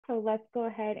so let's go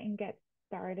ahead and get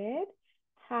started.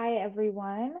 Hi,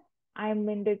 everyone. I'm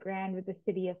Linda Grand with the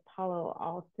City of Palo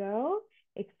Alto.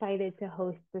 Excited to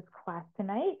host this class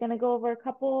tonight. Gonna go over a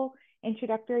couple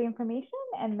introductory information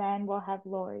and then we'll have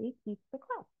Lori teach the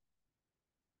class.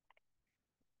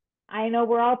 I know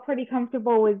we're all pretty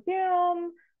comfortable with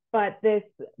Zoom, but this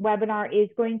webinar is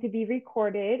going to be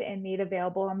recorded and made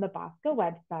available on the Bosca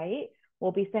website.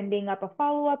 We'll be sending up a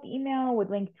follow-up email with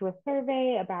links to a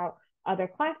survey about other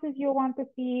classes you'll want to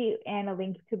see and a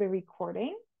link to the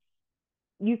recording.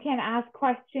 You can ask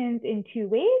questions in two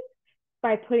ways,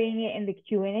 by putting it in the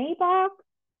Q&A box,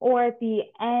 or at the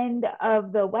end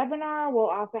of the webinar,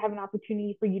 we'll also have an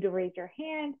opportunity for you to raise your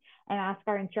hand and ask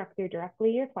our instructor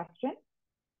directly your question.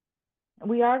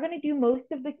 We are going to do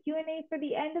most of the Q&A for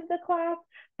the end of the class,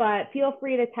 but feel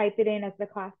free to type it in as the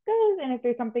class goes. And if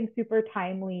there's something super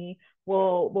timely,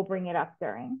 we'll bring it up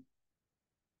during.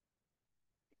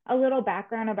 A little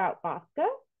background about Bosca.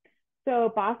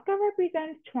 So Bosca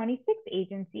represents 26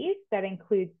 agencies that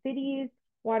include cities,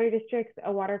 water districts,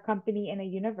 a water company, and a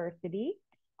university,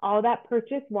 all that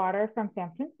purchase water from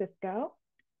San Francisco.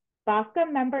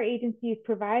 Bosca member agencies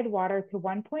provide water to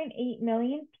 1.8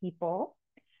 million people.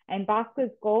 And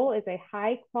Bosca's goal is a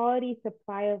high quality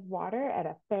supply of water at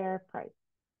a fair price.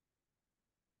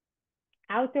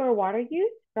 Outdoor water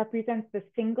use represents the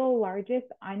single largest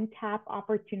untapped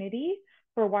opportunity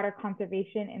for water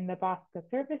conservation in the Bosca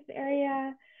service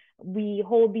area. We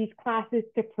hold these classes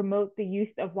to promote the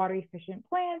use of water efficient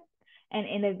plants and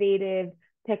innovative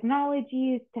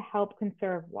technologies to help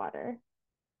conserve water.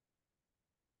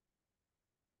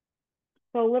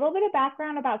 So a little bit of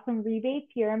background about some rebates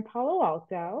here in Palo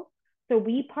Alto. So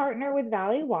we partner with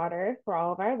Valley Water for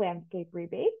all of our landscape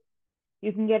rebates.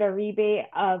 You can get a rebate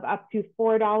of up to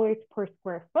 $4 per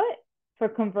square foot for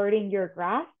converting your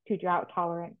grass to drought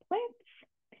tolerant plants.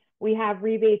 We have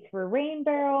rebates for rain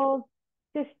barrels,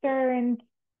 cisterns,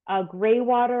 gray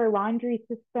water laundry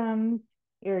systems,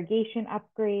 irrigation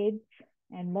upgrades,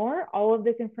 and more. All of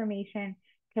this information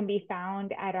can be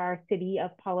found at our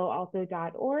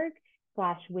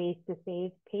cityofpaloalto.org/ways to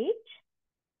save page.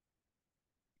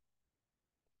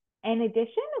 In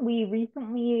addition, we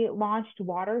recently launched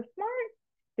WaterSmart.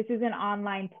 This is an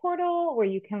online portal where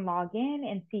you can log in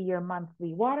and see your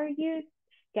monthly water use,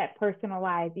 get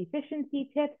personalized efficiency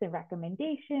tips and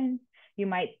recommendations. You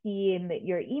might see in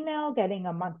your email getting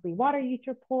a monthly water use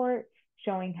report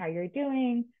showing how you're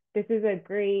doing. This is a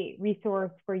great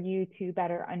resource for you to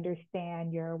better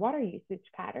understand your water usage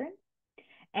patterns.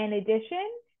 In addition,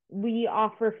 we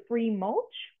offer free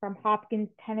mulch from Hopkins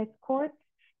Tennis Courts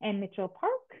and Mitchell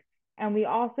Park. And we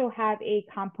also have a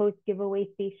compost giveaway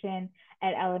station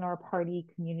at Eleanor Party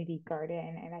Community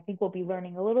Garden. And I think we'll be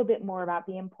learning a little bit more about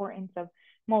the importance of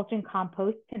mulch and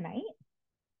compost tonight.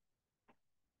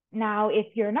 Now, if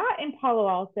you're not in Palo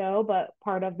Alto, but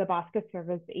part of the Bosca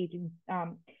service agency,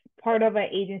 part of an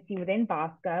agency within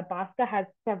Bosca, Bosca has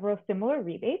several similar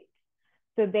rebates.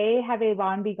 So they have a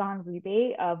lawn be gone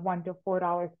rebate of $1 to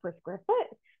 $4 per square foot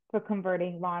for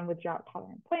converting lawn with drought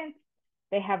tolerant plants.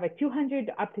 They have a $200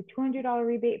 up to $200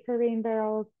 rebate for rain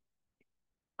barrels.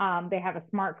 They have a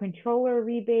smart controller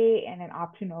rebate and an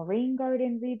optional rain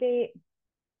garden rebate.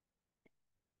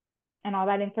 And all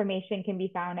that information can be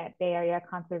found at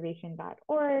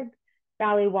bayareaconservation.org.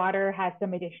 Valley Water has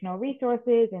some additional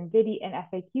resources and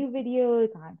FAQ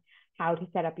videos on how to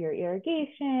set up your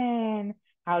irrigation,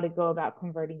 how to go about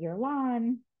converting your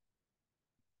lawn.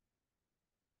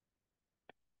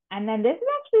 And then this is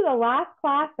actually the last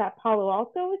class that Palo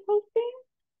Alto is hosting,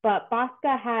 but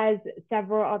Bosca has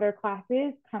several other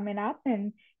classes coming up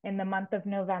in the month of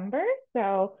November.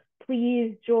 So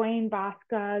please join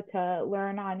Bosca to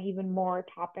learn on even more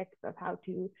topics of how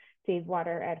to save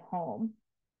water at home.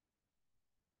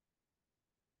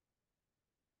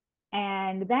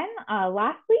 And then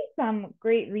lastly, some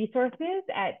great resources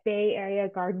at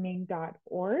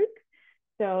bayareagardening.org.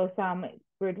 So some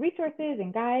good resources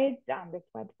and guides on this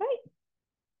website.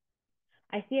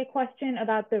 I see a question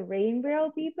about the rain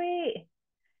barrel rebate.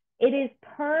 It is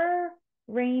per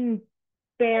rain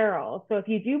barrel. So if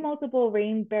you do multiple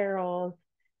rain barrels,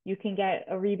 you can get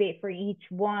a rebate for each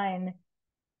one.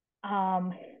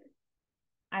 I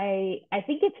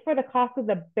think it's for the cost of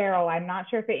the barrel. I'm not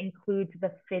sure if it includes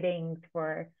the fittings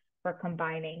for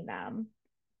combining them.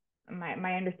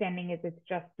 My understanding is it's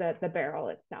just the barrel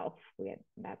itself.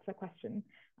 That's the question.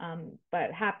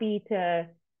 But happy to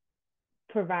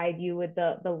provide you with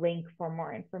the link for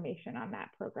more information on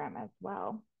that program as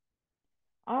well.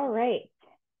 All right.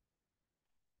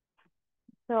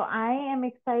 So I am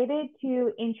excited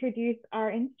to introduce our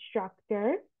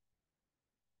instructor.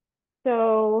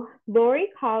 So Lori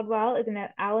Caldwell is an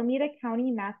Alameda County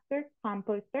master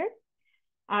composter,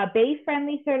 a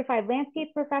Bay-friendly certified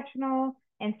landscape professional,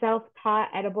 and self-taught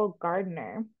edible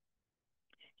gardener.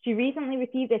 She recently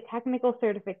received a technical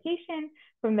certification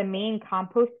from the Maine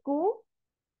Compost School.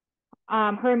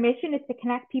 Her mission is to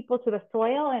connect people to the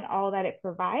soil and all that it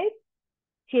provides.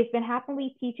 She has been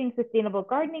happily teaching sustainable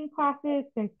gardening classes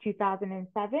since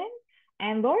 2007.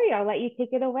 And Lori, I'll let you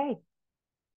take it away.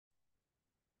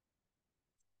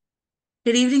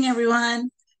 Good evening,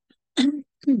 everyone.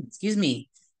 Excuse me.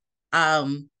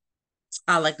 Um,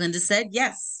 like Linda said,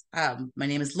 yes. My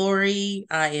name is Lori.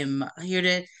 I am here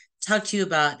to talk to you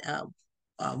about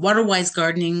water-wise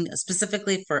gardening,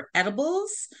 specifically for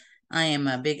edibles. I am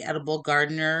a big edible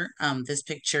gardener. This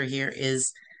picture here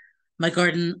is my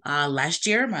garden my last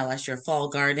year fall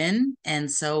garden. And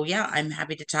so, yeah, I'm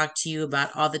happy to talk to you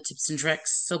about all the tips and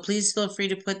tricks. So please feel free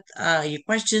to put your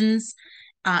questions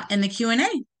in the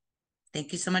Q&A.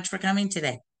 Thank you so much for coming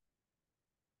today.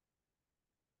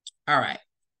 All right.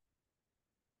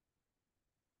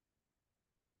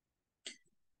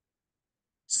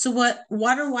 So what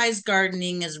water-wise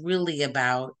gardening is really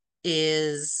about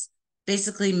is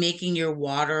basically making your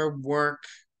water work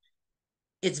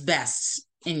its best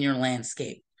in your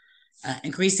landscape,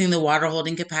 increasing the water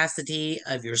holding capacity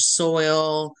of your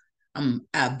soil,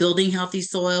 building healthy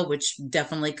soil, which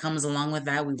definitely comes along with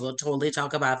that. We will totally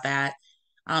talk about that.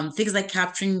 Things like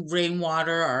capturing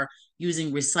rainwater or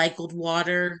using recycled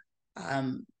water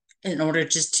um, in order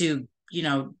just to,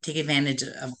 take advantage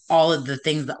of all of the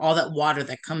things that all that water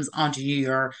that comes onto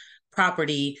your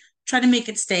property, try to make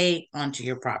it stay onto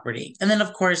your property. And then,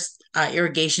 of course,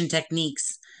 irrigation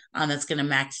techniques that's going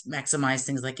to maximize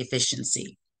things like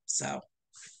efficiency. So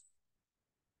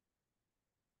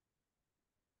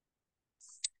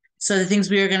the things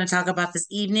we are going to talk about this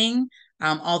evening,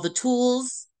 all the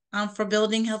tools for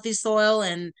building healthy soil,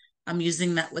 and I'm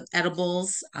using that with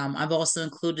edibles. I've also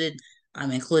included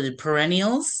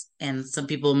perennials, and some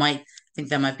people might think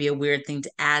that might be a weird thing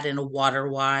to add in a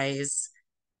water-wise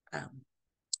um,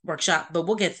 workshop, but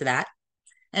we'll get to that.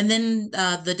 And then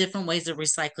the different ways of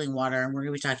recycling water, and we're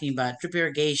going to be talking about drip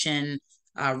irrigation,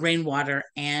 rainwater,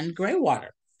 and gray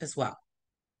water as well.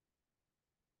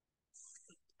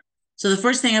 So the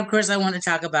first thing, of course, I want to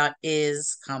talk about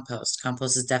is compost.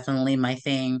 Compost is definitely my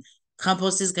thing.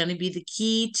 Compost is going to be the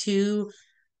key to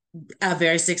a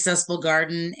very successful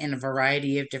garden in a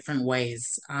variety of different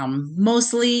ways.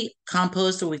 Mostly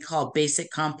compost, what we call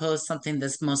basic compost, something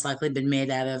that's most likely been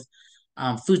made out of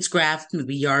food scraps,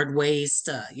 maybe yard waste,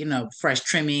 fresh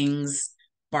trimmings,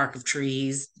 bark of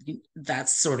trees, that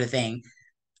sort of thing.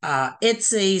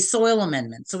 It's a soil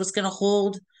amendment, so it's going to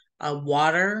hold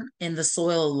water in the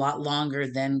soil a lot longer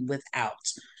than without,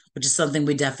 which is something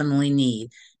we definitely need.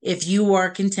 If you are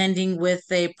contending with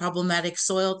a problematic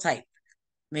soil type,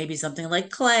 maybe something like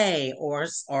clay or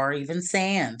even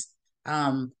sand,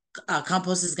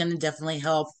 compost is going to definitely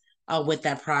help with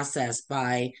that process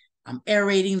by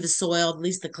aerating the soil, at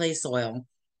least the clay soil,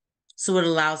 so it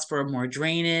allows for more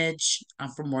drainage,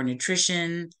 for more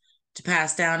nutrition to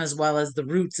pass down, as well as the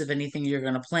roots of anything you're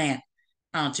going to plant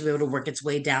to be able to work its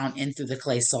way down in through the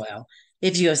clay soil.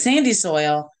 If you have sandy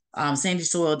soil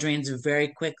drains very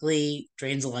quickly,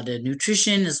 drains a lot of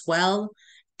nutrition as well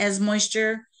as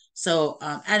moisture. So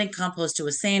adding compost to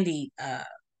a sandy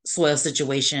soil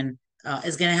situation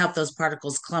is going to help those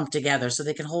particles clump together so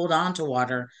they can hold on to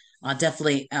water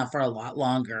definitely for a lot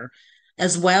longer,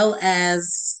 as well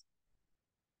as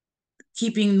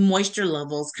keeping moisture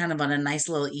levels kind of on a nice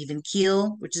little even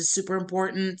keel, which is super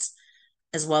important,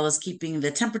 as well as keeping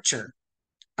the temperature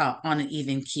on an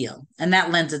even keel. And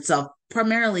that lends itself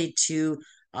primarily to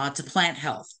plant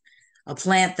health. A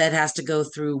plant that has to go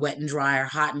through wet and dry or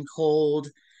hot and cold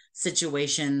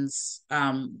situations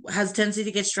has a tendency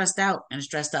to get stressed out, and a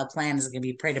stressed out plant is going to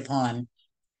be preyed upon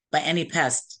by any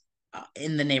pest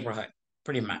in the neighborhood,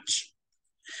 pretty much.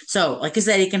 So, like I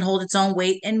said, it can hold its own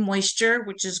weight in moisture,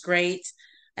 which is great.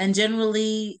 And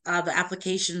generally, the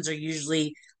applications are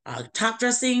usually top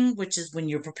dressing, which is when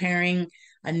you're preparing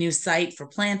a new site for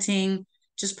planting,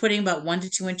 just putting about 1 to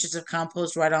 2 inches of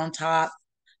compost right on top,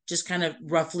 just kind of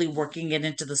roughly working it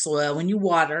into the soil. When you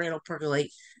water, it'll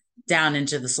percolate down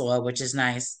into the soil, which is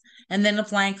nice. And then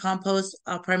applying compost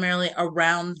primarily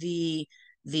around the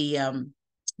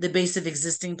the base of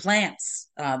existing plants.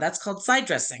 That's called side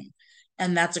dressing,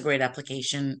 and that's a great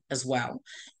application as well.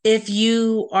 If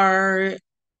you are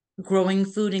growing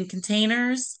food in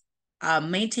containers,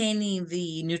 maintaining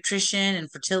the nutrition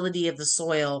and fertility of the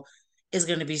soil is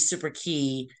going to be super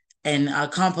key, and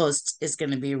compost is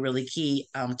going to be really key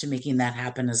to making that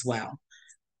happen as well.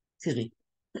 Excuse me.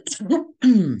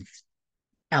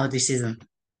 Allergy season.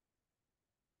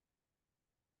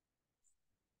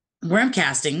 Worm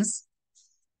castings.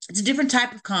 It's a different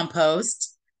type of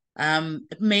compost,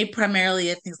 made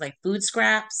primarily of things like food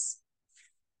scraps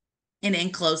in an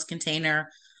enclosed container.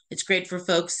 It's great for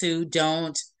folks who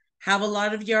don't have a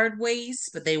lot of yard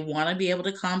waste, but they want to be able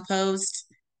to compost.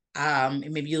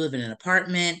 Maybe you live in an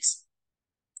apartment,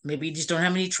 maybe you just don't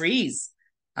have any trees,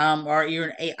 or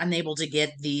you're unable to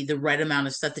get the right amount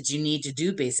of stuff that you need to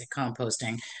do basic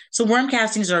composting. So worm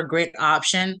castings are a great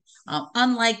option.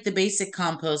 Unlike the basic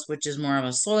compost, which is more of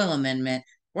a soil amendment,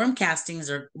 worm castings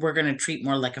are we're going to treat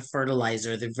more like a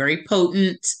fertilizer. They're very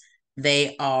potent.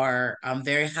 They are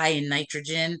very high in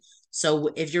nitrogen. So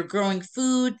if you're growing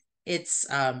food, it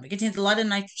contains a lot of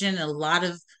nitrogen and a lot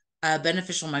of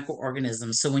beneficial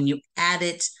microorganisms. So when you add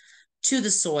it to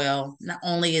the soil, not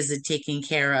only is it taking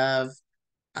care of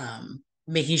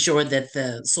making sure that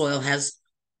the soil has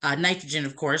nitrogen,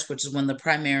 of course, which is one of the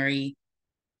primary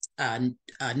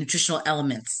nutritional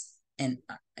elements in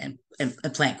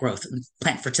plant growth and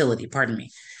plant fertility, pardon me,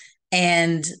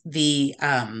 and the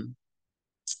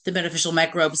beneficial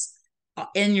microbes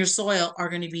in your soil are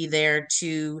going to be there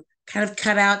to kind of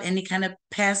cut out any kind of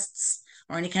pests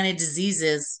or any kind of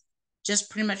diseases just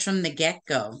pretty much from the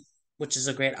get-go, which is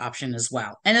a great option as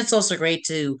well. And it's also great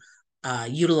to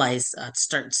utilize to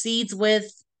start seeds with.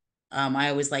 I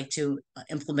always like to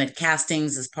implement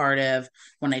castings as part of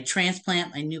when I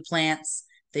transplant my new plants.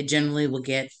 They generally will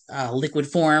get liquid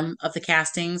form of the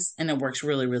castings, and it works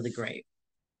really, really great.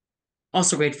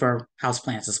 Also great for house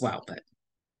plants as well, but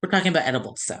we're talking about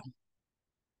edibles, so.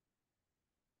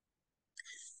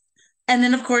 And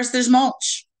then, of course, there's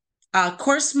mulch.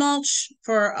 Coarse mulch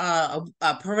for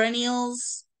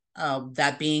perennials,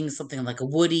 that being something like a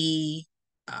woody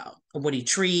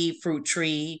tree, fruit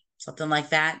tree, something like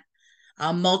that.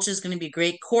 Mulch is going to be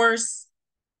great. Coarse.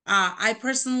 I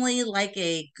personally like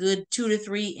a good 2 to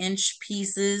 3 inch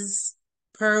pieces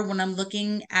per when I'm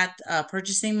looking at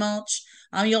purchasing mulch.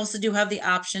 You also do have the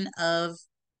option of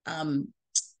um,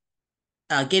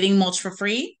 getting mulch for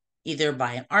free, either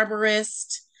by an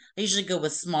arborist. I usually go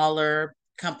with smaller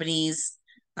companies.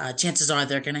 Chances are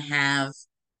they're going to have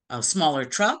smaller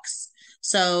trucks.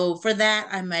 So for that,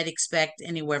 I might expect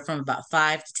anywhere from about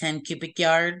 5 to 10 cubic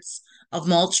yards of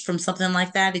mulch from something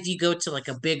like that. If you go to like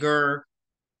a bigger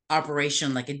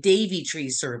operation, like a Davy Tree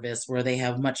service, where they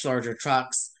have much larger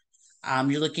trucks,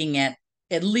 you're looking at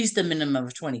least a minimum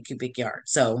of 20 cubic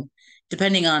yards. So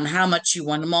depending on how much you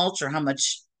want to mulch or how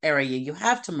much area you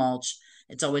have to mulch,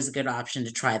 it's always a good option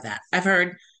to try that. I've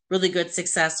heard really good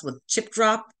success with chip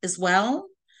drop as well.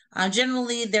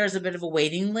 Generally, there's a bit of a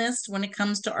waiting list when it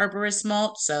comes to arborist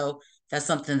mulch. So that's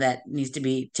something that needs to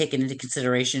be taken into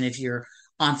consideration if you're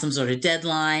on some sort of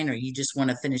deadline or you just want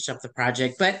to finish up the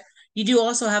project. But you do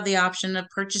also have the option of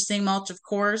purchasing mulch, of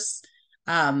course.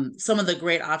 Some of the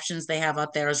great options they have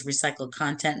out there is recycled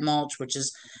content mulch, which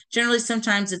is generally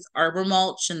sometimes it's arbor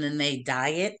mulch and then they dye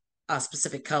it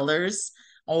specific colors,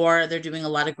 or they're doing a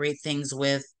lot of great things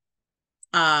with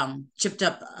chipped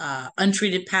up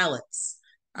untreated pallets,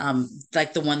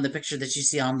 like the picture that you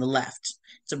see on the left.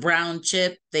 It's a brown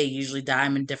chip. They usually dye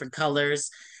them in different colors.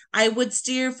 I would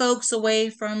steer folks away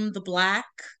from the black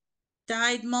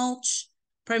dyed mulch,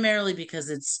 primarily because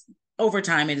it's over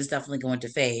time, it is definitely going to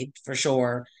fade for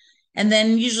sure. And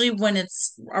then usually when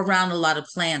it's around a lot of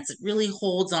plants, it really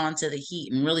holds on to the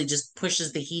heat and really just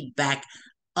pushes the heat back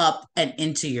up and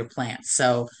into your plants.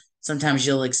 So sometimes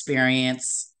you'll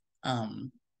experience,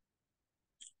 um,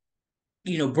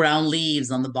 brown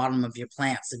leaves on the bottom of your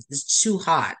plants. It's too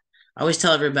hot. I always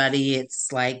tell everybody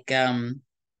it's like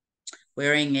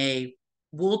wearing a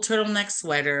wool turtleneck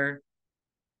sweater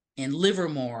in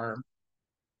Livermore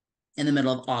in the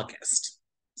middle of August.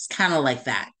 It's kind of like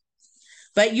that.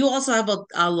 But you also have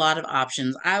a lot of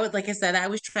options. Like I said, I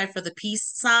always try for the piece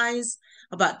size.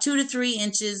 About 2 to 3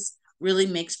 inches really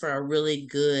makes for a really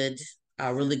good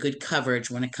coverage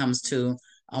when it comes to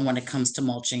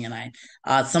mulching. And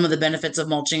some of the benefits of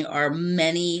mulching are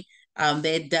many.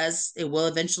 It will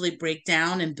eventually break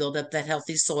down and build up that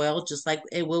healthy soil, just like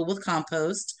it will with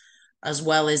compost, as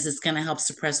well as it's going to help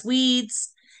suppress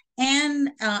weeds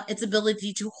and its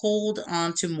ability to hold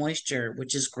on to moisture,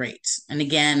 which is great. And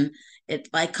again, it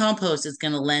like compost is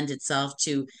going to lend itself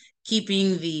to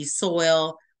keeping the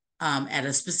soil at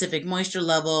a specific moisture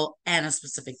level and a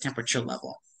specific temperature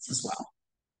level as well.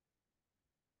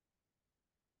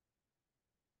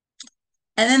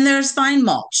 And then there's fine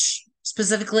mulch.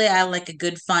 Specifically, I like a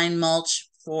good fine mulch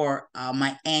for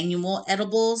my annual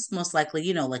edibles, most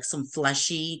likely, like some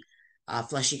fleshy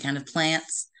kind of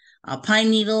plants. Pine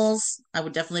needles, I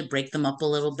would definitely break them up a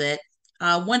little bit.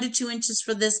 1 to 2 inches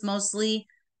for this mostly.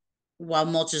 While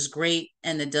mulch is great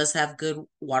and it does have good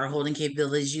water holding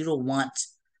capabilities, you don't want,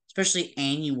 especially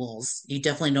annuals, you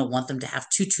definitely don't want them to have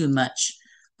too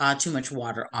much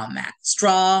water on that.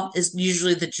 Straw is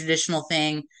usually the traditional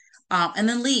thing, and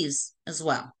then leaves as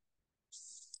well.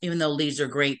 Even though leaves are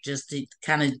great, just to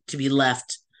kind of to be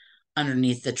left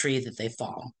underneath the tree that they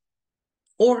fall,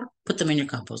 or put them in your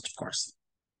compost, of course.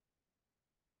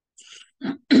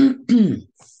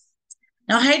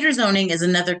 Now, hydrozoning is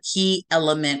another key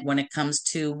element when it comes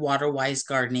to water-wise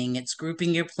gardening. It's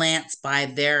grouping your plants by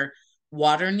their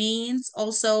water needs.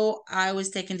 Also, I always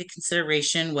take into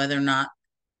consideration whether or not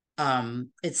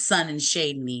its sun and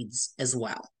shade needs as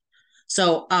well.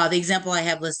 So the example I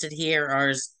have listed here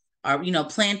are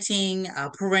planting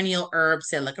perennial herbs,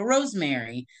 say like a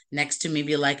rosemary, next to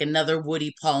maybe like another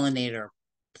woody pollinator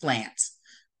plant,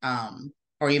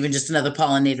 or even just another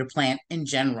pollinator plant in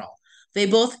general. They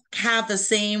both have the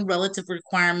same relative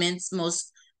requirements.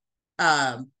 Most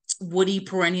uh, woody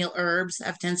perennial herbs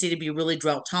have tendency to be really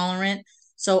drought tolerant.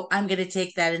 So I'm going to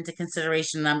take that into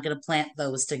consideration and I'm going to plant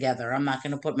those together. I'm not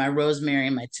going to put my rosemary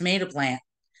and my tomato plant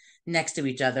next to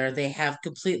each other. They have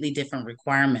completely different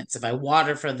requirements. If I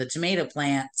water for the tomato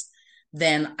plants,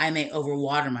 then I may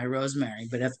overwater my rosemary.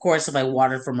 But of course, if I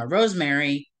water for my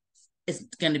rosemary, it's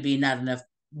going to be not enough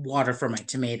water for my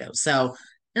tomatoes. So,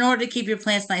 in order to keep your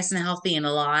plants nice and healthy and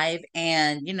alive,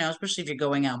 and especially if you're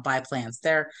going out and buy plants,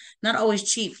 they're not always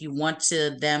cheap. You want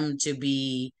them to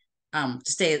be to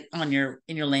stay on your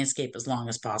in your landscape as long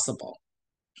as possible.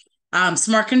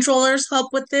 Smart controllers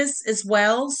help with this as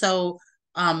well. So,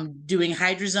 doing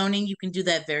hydrozoning, you can do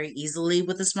that very easily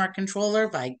with a smart controller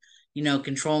by,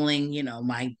 controlling,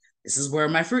 this is where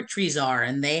my fruit trees are,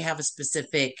 and they have a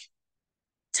specific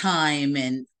time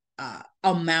and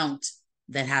amount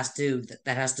that has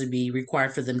to be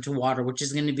required for them to water, which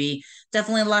is going to be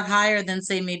definitely a lot higher than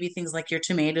say maybe things like your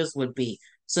tomatoes would be.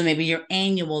 So maybe your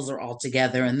annuals are all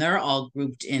together and they're all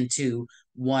grouped into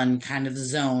one kind of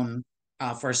zone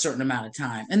for a certain amount of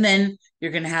time. And then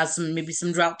you're going to have maybe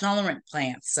some drought tolerant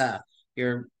plants,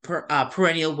 your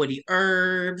perennial woody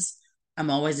herbs. I'm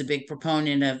always a big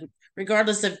proponent of,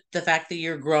 regardless of the fact that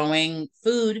you're growing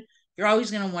food, you're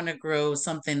always going to want to grow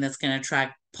something that's going to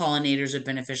attract pollinators or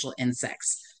beneficial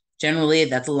insects. Generally,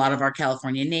 that's a lot of our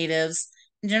California natives.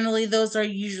 Generally, those are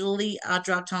usually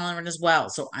drought tolerant as well.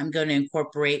 So I'm going to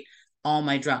incorporate all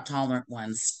my drought tolerant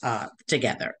ones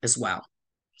together as well.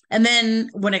 And then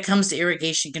when it comes to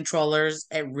irrigation controllers,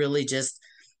 it really just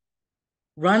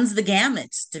runs the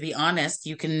gamut. To be honest,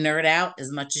 you can nerd out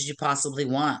as much as you possibly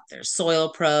want. There's soil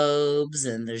probes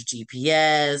and there's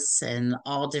GPS and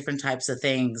all different types of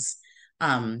things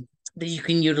that you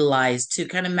can utilize to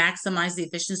kind of maximize the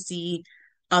efficiency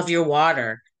of your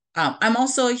water. I'm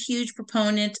also a huge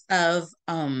proponent of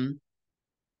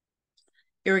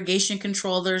irrigation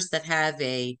controllers that have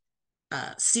a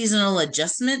seasonal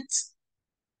adjustment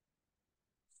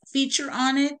feature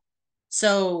on it.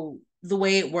 So the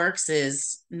way it works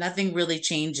is nothing really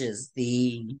changes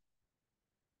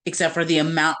except for the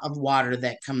amount of water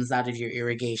that comes out of your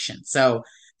irrigation. So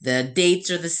the dates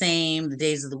are the same, the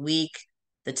days of the week,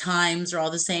 the times are all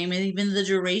the same, and even the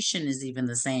duration is even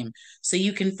the same. So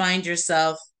you can find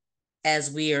yourself,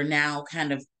 as we are now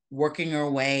kind of working our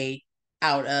way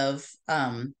out of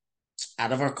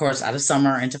our course, out of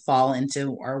summer into fall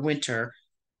into our winter,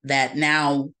 that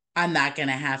now I'm not going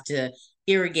to have to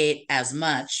irrigate as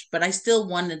much, but I still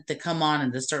wanted to come on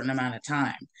in a certain amount of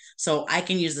time. So I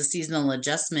can use the seasonal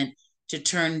adjustment to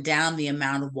turn down the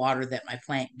amount of water that my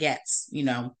plant gets.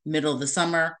 Middle of the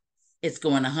summer, it's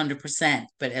going 100%.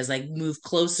 But as I move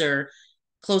closer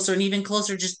and even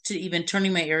closer, just to even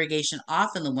turning my irrigation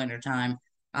off in the wintertime,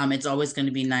 it's always going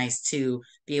to be nice to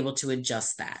be able to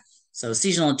adjust that. So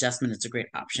seasonal adjustment is a great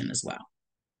option as well.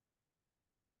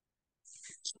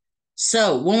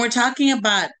 So when we're talking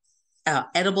about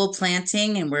edible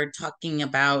planting and we're talking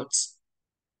about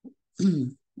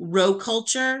row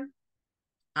culture,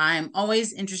 I'm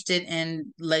always interested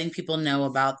in letting people know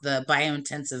about the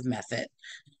biointensive method.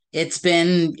 It's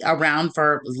been around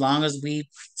for as long as we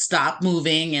stopped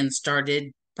moving and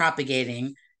started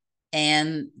propagating.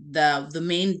 And the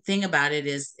main thing about it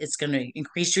is it's going to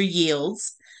increase your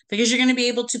yields because you're going to be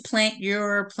able to plant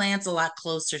your plants a lot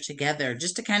closer together,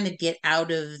 just to kind of get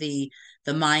out of the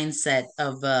mindset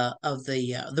of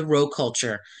the row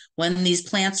culture. When these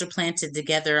plants are planted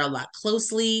together a lot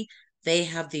closely, they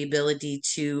have the ability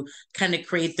to kind of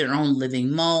create their own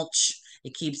living mulch.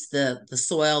 It keeps the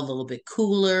soil a little bit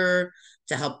cooler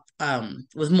to help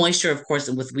with moisture, of course,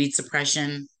 and with weed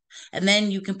suppression. And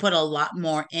then you can put a lot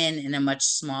more in a much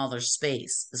smaller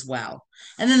space as well.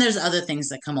 And then there's other things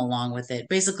that come along with it,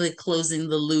 basically closing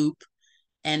the loop.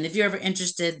 And if you're ever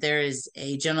interested, there is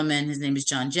a gentleman, his name is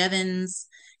John Jevons,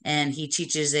 and he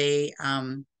teaches a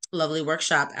lovely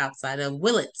workshop outside of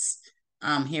Willits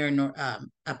here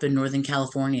up in Northern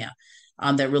California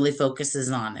that really focuses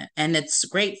on it. And it's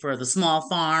great for the small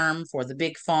farm, for the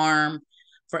big farm,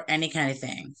 for any kind of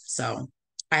thing. So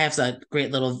I have a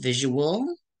great little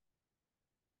visual.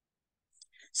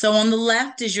 So on the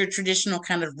left is your traditional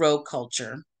kind of row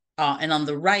culture, and on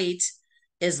the right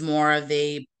is more of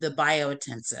the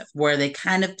biointensive, where they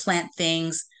kind of plant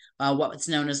things, what's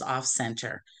known as off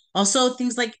center. Also,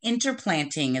 things like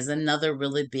interplanting is another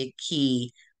really big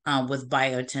key with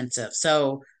biointensive.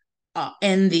 So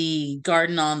in the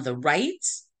garden on the right,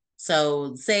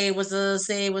 so say it was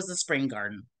a spring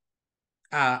garden,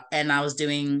 and I was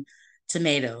doing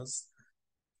tomatoes.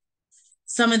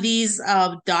 Some of these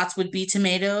dots would be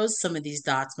tomatoes. Some of these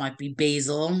dots might be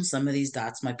basil. Some of these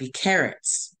dots might be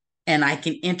carrots. And I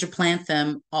can interplant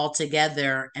them all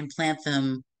together and plant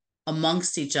them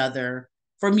amongst each other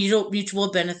for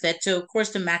mutual benefit to, of course,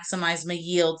 to maximize my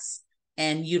yields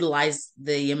and utilize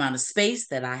the amount of space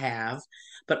that I have.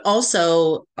 But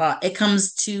also, it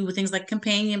comes to things like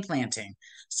companion planting.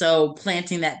 So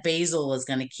planting that basil is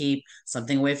going to keep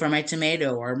something away from my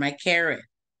tomato or my carrot.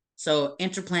 So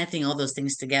interplanting all those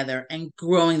things together and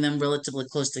growing them relatively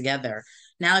close together.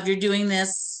 Now, if you're doing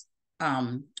this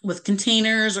with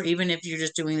containers, or even if you're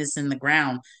just doing this in the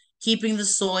ground, keeping the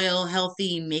soil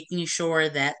healthy, making sure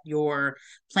that your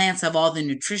plants have all the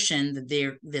nutrition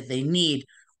that they need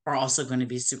are also going to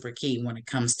be super key when it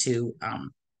comes to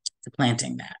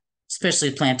planting that,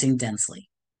 especially planting densely.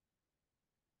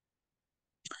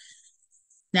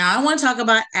 Now, I want to talk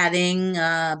about adding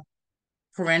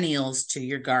perennials to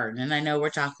your garden. And I know we're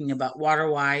talking about water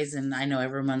wise, and I know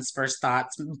everyone's first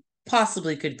thoughts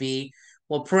possibly could be,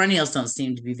 well, perennials don't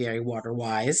seem to be very water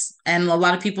wise. And a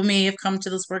lot of people may have come to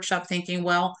this workshop thinking,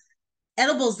 well,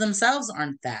 edibles themselves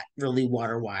aren't that really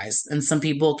water wise. And some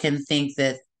people can think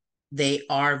that they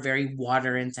are very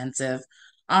water intensive.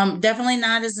 Definitely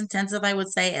not as intensive, I would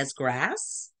say, as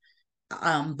grass.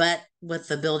 But with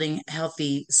the building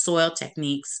healthy soil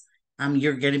techniques,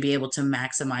 you're going to be able to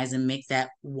maximize and make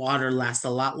that water last a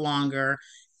lot longer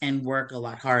and work a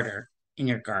lot harder in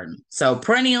your garden. So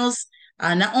perennials,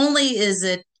 not only is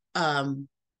it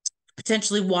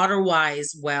potentially water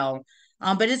wise well,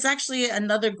 but it's actually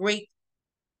another great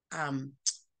um,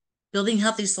 building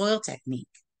healthy soil technique.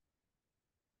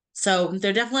 So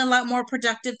they're definitely a lot more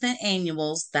productive than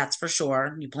annuals, that's for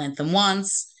sure. You plant them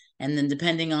once, and then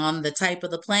depending on the type of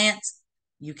the plant,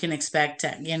 you can expect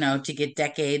to get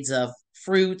decades of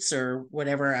fruits or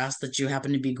whatever else that you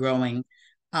happen to be growing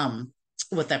um,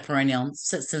 with that perennial,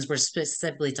 since we're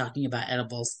specifically talking about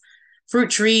edibles. Fruit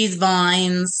trees,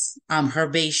 vines,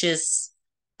 herbaceous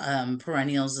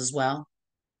perennials as well.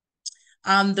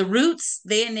 The roots,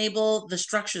 they enable the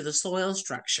structure, the soil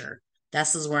structure.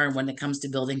 This is where, when it comes to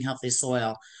building healthy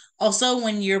soil. Also,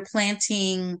 when you're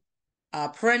planting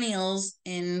perennials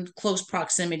in close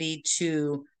proximity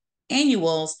to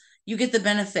annuals, you get the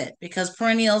benefit because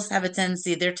perennials have a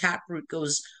tendency, their taproot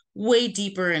goes way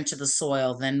deeper into the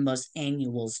soil than most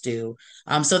annuals do.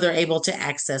 So they're able to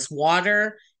access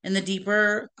water in the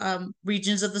deeper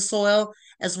regions of the soil,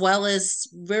 as well as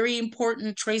very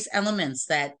important trace elements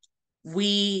that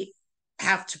we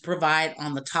have to provide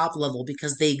on the top level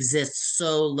because they exist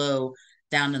so low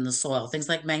down in the soil. Things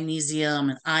like magnesium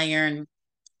and iron,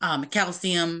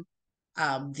 calcium.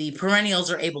 The perennials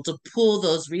are able to pull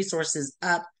those resources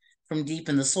up from deep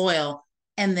in the soil,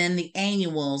 and then the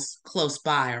annuals close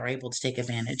by are able to take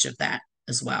advantage of that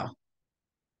as well.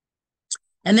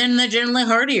 And then they're generally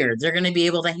hardier. They're going to be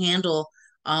able to handle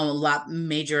a lot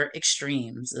major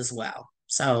extremes as well.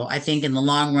 So I think in the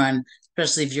long run,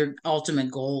 especially if your ultimate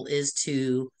goal is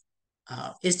to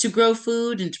grow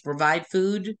food and to provide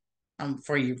food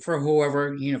for you, for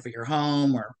whoever, for your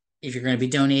home, or if you're going to be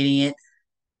donating it,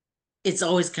 it's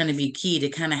always going to be key to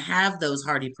kind of have those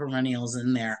hardy perennials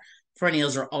in there.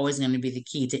 Perennials are always going to be the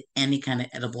key to any kind of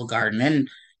edible garden.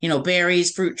 And,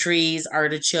 berries, fruit trees,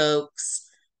 artichokes,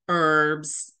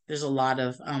 herbs. There's a lot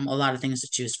of things to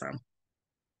choose from.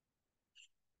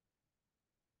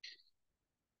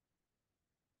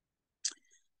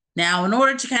 Now, in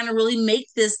order to kind of really make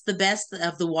this the best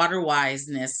of the water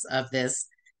wiseness of this,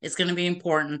 it's going to be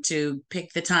important to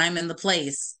pick the time and the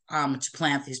place to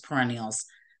plant these perennials.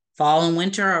 Fall and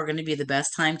winter are going to be the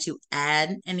best time to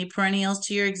add any perennials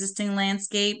to your existing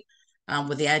landscape,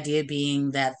 with the idea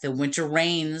being that the winter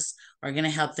rains are going to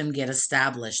help them get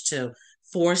established to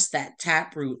force that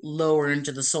taproot lower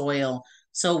into the soil.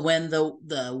 So when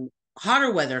the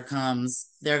hotter weather comes,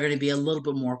 they're going to be a little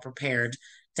bit more prepared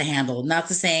to handle. Not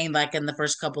to saying like in the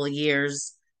first couple of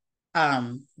years,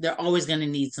 they're always going to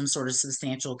need some sort of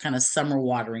substantial kind of summer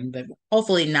watering, but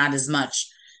hopefully not as much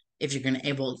if you're going to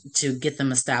able to get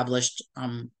them established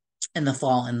in the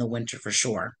fall and the winter for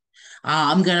sure.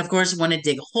 I'm going to, of course, want to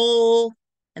dig a hole,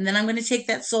 and then I'm going to take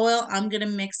that soil. I'm going to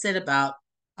mix it about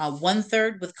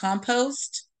 1/3 with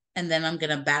compost, and then I'm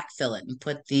going to backfill it and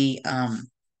put the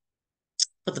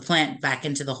plant back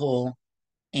into the hole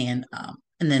and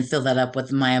then fill that up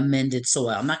with my amended soil.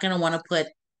 I'm not going to want to put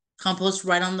compost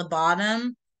right on the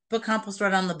bottom. Put compost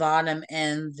right on the bottom,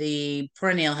 and the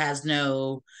perennial has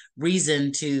no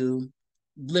reason to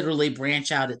literally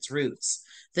branch out its roots.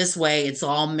 This way, it's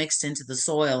all mixed into the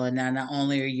soil, and now not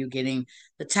only are you getting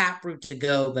the tap root to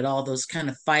go, but all those kind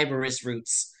of fibrous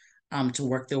roots to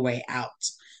work their way out.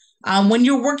 When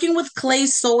you're working with clay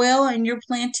soil and you're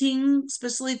planting,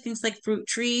 especially things like fruit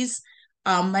trees,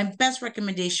 my best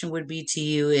recommendation would be to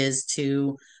you is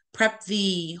to prep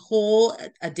the hole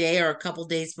a day or a couple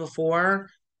days before.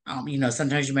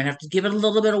 Sometimes you might have to give it a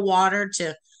little bit of water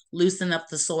to loosen up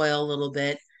the soil a little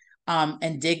bit,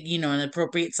 and dig, an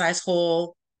appropriate size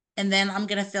hole. And then I'm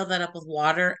going to fill that up with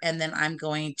water, and then I'm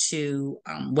going to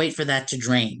wait for that to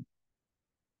drain.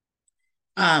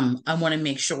 I want to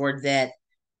make sure that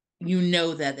you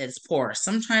know that it's porous.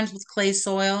 Sometimes with clay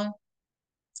soil,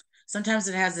 sometimes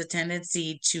it has a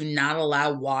tendency to not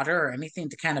allow water or anything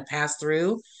to kind of pass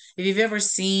through. If you've ever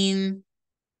seen,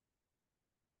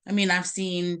 I mean, I've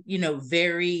seen,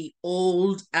 very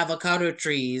old avocado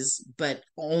trees, but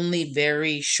only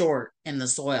very short in the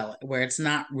soil where it's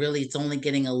not really, it's only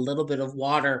getting a little bit of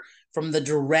water from the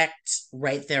direct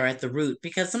right there at the root.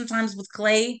 Because sometimes with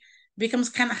clay, it becomes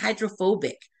kind of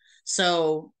hydrophobic.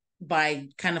 So by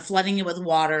kind of flooding it with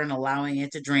water and allowing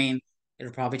it to drain,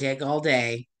 it'll probably take all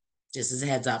day, just as a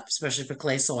heads up, especially for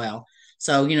clay soil.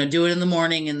 So, do it in the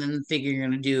morning and then figure you're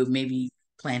going to do maybe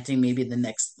planting maybe the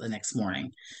next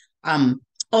morning. Um,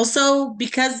 Also,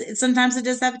 because sometimes it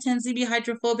does have a tendency to be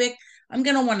hydrophobic, I'm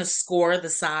going to want to score the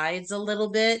sides a little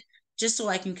bit just so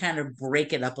I can kind of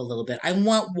break it up a little bit. I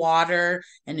want water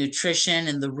and nutrition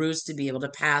and the roots to be able to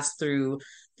pass through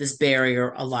this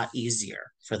barrier a lot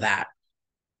easier for that.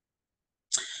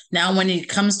 Now, when it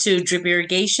comes to drip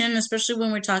irrigation, especially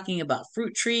when we're talking about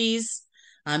fruit trees,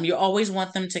 you always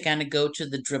want them to kind of go to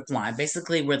the drip line,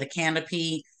 basically where the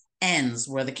canopy ends.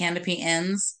 Where the canopy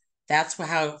ends, that's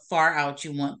how far out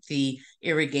you want the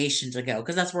irrigation to go,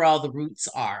 because that's where all the roots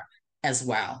are as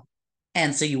well.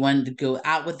 And so you want to go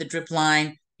out with the drip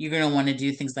line. You're going to want to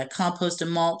do things like compost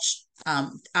and mulch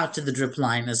out to the drip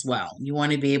line as well. You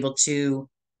want to be able to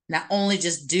not only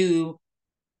just do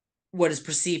what is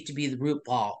perceived to be the root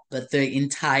ball, but the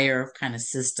entire kind of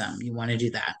system. You want to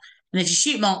do that. And if you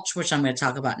sheet mulch, which I'm going to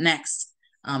talk about next,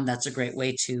 that's a great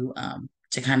way to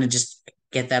kind of just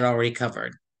get that already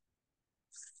covered.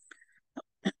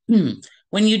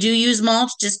 When you do use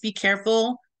mulch, just be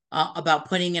careful about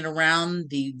putting it around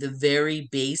the very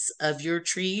base of your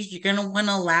trees. You're going to want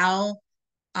to allow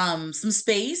some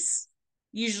space.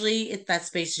 Usually, if that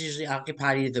space is usually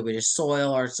occupied either with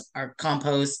soil or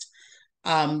compost,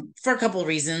 for a couple of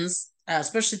reasons,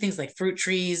 especially things like fruit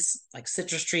trees, like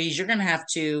citrus trees. You're going to have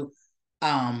to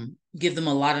give them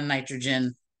a lot of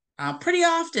nitrogen pretty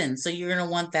often. So you're going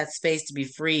to want that space to be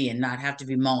free and not have to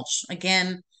be mulched.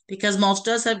 Again, because mulch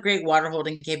does have great water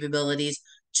holding capabilities,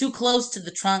 too close to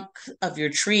the trunk of your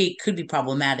tree could be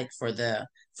problematic for the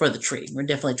tree. We're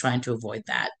definitely trying to avoid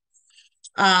that.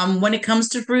 When it comes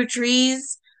to fruit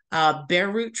trees, bare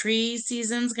root tree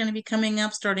season is going to be coming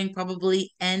up starting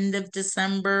probably end of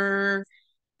December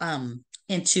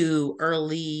into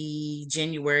early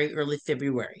January, early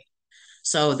February.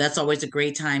 So that's always a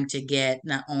great time to get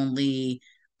not only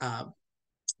uh,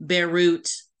 bare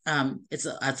root. It's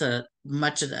a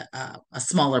much of a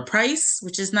smaller price,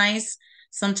 which is nice.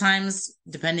 Sometimes,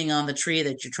 depending on the tree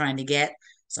that you're trying to get,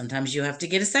 sometimes you have to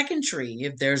get a second tree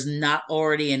if there's not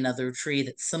already another tree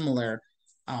that's similar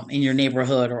in your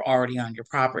neighborhood or already on your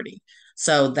property.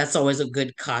 So that's always a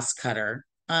good cost cutter.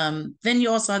 Then you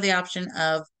also have the option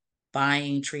of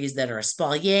buying trees that are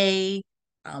espalier,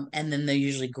 and then they're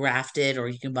usually grafted, or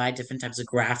you can buy different types of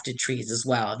grafted trees as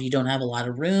well. If you don't have a lot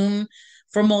of room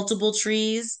for multiple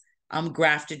trees,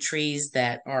 grafted trees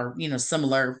that are,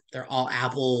 similar, they're all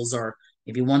apples, or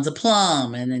maybe one's a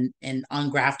plum and then and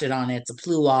ungrafted on it, it's a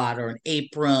pluot or an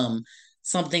aprum,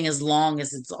 something as long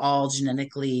as it's all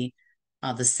genetically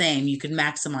the same. You can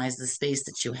maximize the space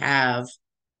that you have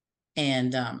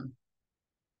and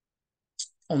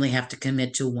only have to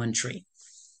commit to one tree.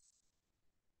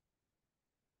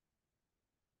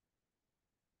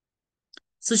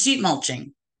 So sheet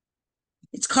mulching.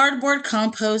 It's cardboard,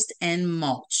 compost, and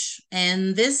mulch.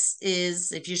 And this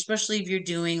is if you especially if you're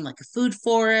doing like a food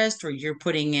forest or you're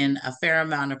putting in a fair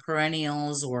amount of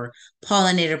perennials or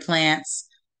pollinator plants,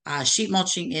 sheet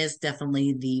mulching is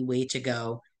definitely the way to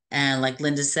go. And like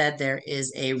Linda said, there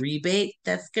is a rebate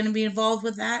that's going to be involved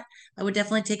with that. I would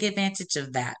definitely take advantage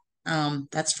of that.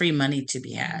 That's free money to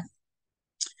be had.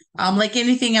 Like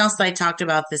anything else that I talked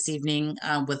about this evening,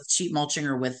 with sheet mulching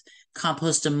or with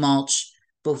compost and mulch,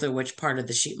 both of which part of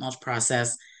the sheet mulch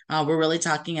process, we're really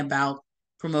talking about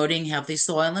promoting healthy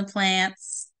soil and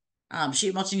plants.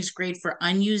 Sheet mulching is great for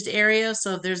unused areas.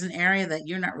 So if there's an area that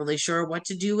you're not really sure what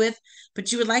to do with,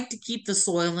 but you would like to keep the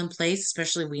soil in place,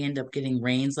 especially if we end up getting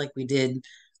rains like we did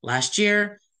last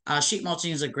year, sheet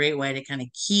mulching is a great way to kind of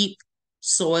keep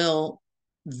soil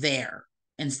there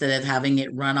instead of having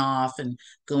it run off and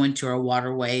go into our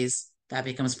waterways. That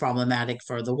becomes problematic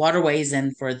for the waterways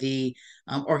and for the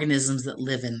organisms that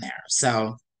live in there.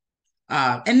 So,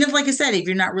 and then, like I said, if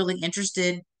you're not really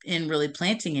interested in really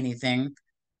planting anything,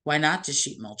 why not just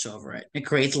sheet mulch over it? It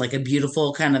creates like a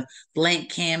beautiful kind of blank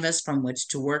canvas from which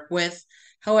to work with.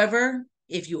 However,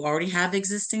 if you already have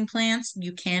existing plants,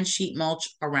 you can sheet mulch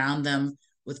around them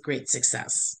with great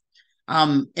success.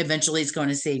 Eventually, it's going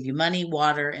to save you money,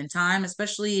 water, and time,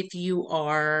 especially if you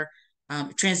are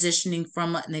transitioning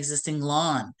from an existing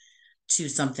lawn to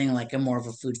something like a more of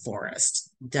a food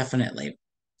forest. Definitely.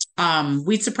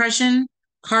 Weed suppression,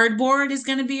 cardboard is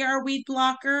going to be our weed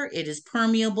blocker. It is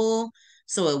permeable,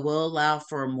 so it will allow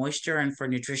for moisture and for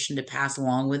nutrition to pass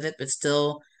along with it, but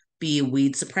still be a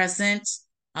weed suppressant.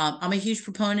 I'm a huge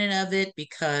proponent of it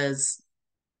because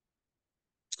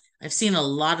I've seen a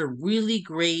lot of really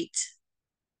great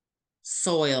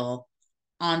soil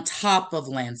on top of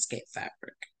landscape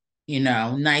fabric.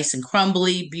 Nice and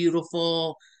crumbly,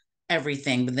 beautiful,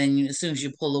 everything. But then as soon as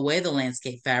you pull away the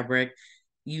landscape fabric,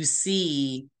 you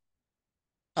see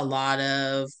a lot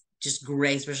of just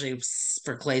gray, especially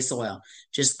for clay soil,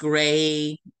 just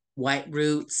gray, white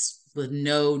roots with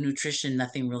no nutrition,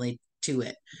 nothing really to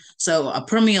it. So a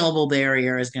permeable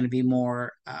barrier is going to be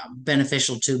more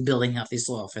beneficial to building healthy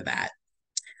soil for that.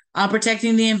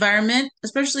 Protecting the environment,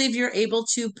 especially if you're able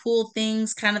to pull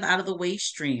things kind of out of the waste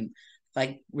stream,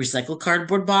 like recycled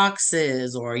cardboard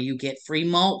boxes, or you get free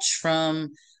mulch from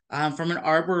an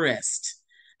arborist.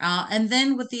 And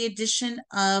then with the addition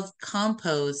of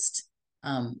compost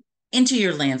into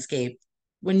your landscape,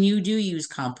 when you do use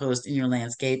compost in your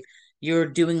landscape, you're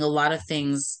doing a lot of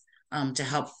things to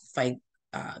help fight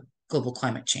uh, global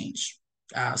climate change.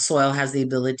 Soil has the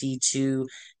ability to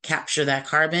capture that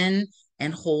carbon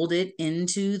and hold it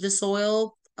into the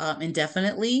soil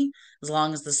indefinitely, as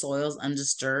long as the soil is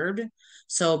undisturbed.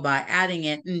 So by adding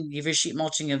it, and if you're sheet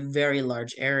mulching a very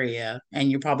large area, and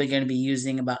you're probably going to be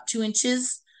using about 2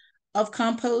 inches of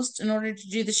compost in order to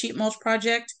do the sheet mulch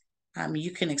project,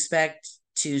 you can expect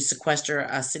to sequester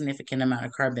a significant amount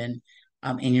of carbon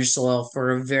in your soil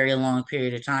for a very long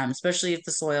period of time, especially if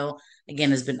the soil, again,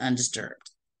 has been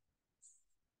undisturbed.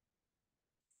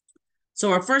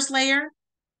 So our first layer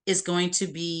is going to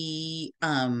be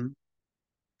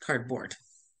cardboard.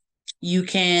 You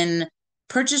can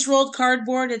purchase rolled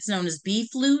cardboard. It's known as beef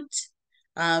flute.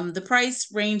 The price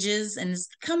ranges and it's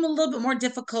become a little bit more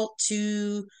difficult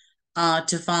to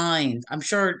find. I'm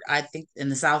sure. I think in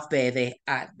the South Bay,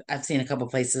 I've seen a couple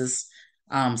places.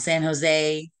 San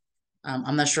Jose.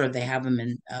 I'm not sure if they have them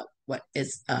in what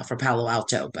is for Palo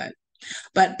Alto,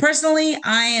 but personally,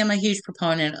 I am a huge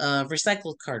proponent of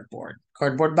recycled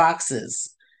cardboard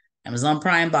boxes, Amazon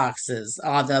Prime boxes.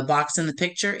 The box in the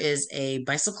picture is a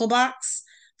bicycle box.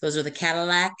 Those are the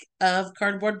Cadillac of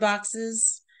cardboard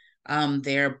boxes.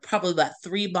 They're probably about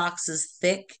 3 boxes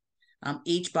thick.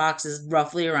 Each box is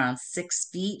roughly around 6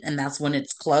 feet, and that's when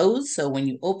it's closed. So when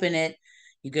you open it,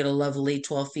 you get a lovely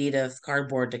 12 feet of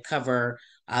cardboard to cover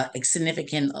a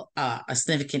significant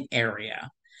area.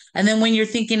 And then when you're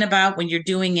thinking about when you're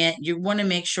doing it, you want to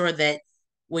make sure that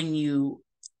when you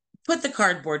put the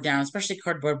cardboard down, especially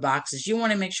cardboard boxes, you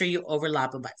want to make sure you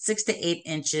overlap about 6 to 8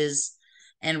 inches.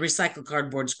 And recycled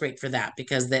cardboard is great for that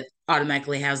because that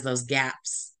automatically has those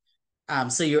gaps.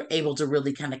 So you're able to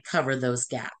really kind of cover those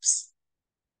gaps.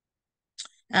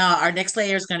 Our next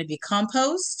layer is going to be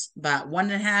compost, about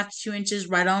 1.5 to 2 inches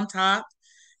right on top.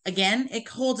 Again, it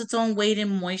holds its own weight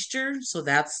in moisture, so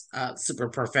that's super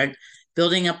perfect,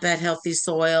 building up that healthy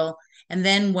soil. And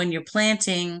then when you're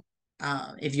planting,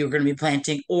 if you're going to be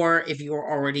planting, or if you're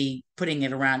already putting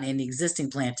it around any existing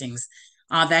plantings,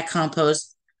 that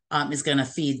compost is going to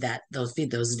feed those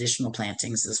additional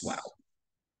plantings as well.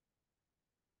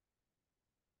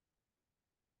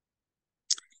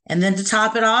 And then to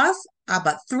top it off,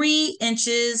 about 3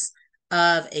 inches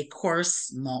of a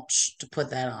coarse mulch to put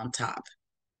that on top.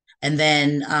 And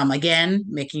then again,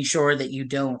 making sure that you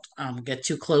don't get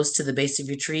too close to the base of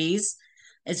your trees.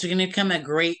 It's going to become a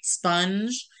great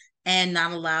sponge and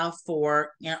not allow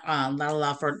for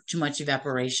too much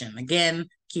evaporation. Again,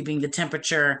 keeping the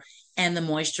temperature and the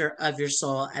moisture of your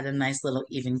soil at a nice little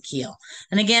even keel.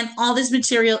 And again, all this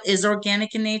material is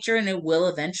organic in nature and it will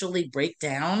eventually break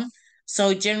down.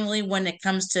 So generally when it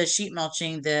comes to sheet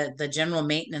mulching, the general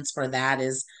maintenance for that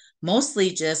is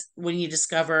mostly just when you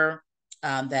discover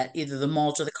that either the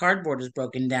mulch or the cardboard is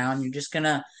broken down, you're just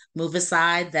gonna move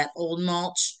aside that old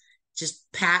mulch,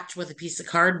 just patch with a piece of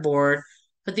cardboard,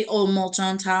 put the old mulch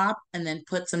on top, and then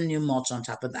put some new mulch on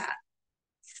top of that.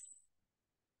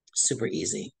 Super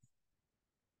easy.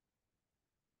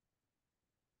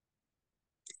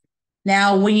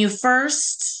 Now, when you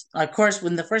first, of course,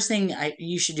 when the first thing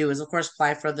you should do is, of course,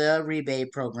 apply for the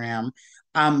rebate program.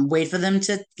 Wait for them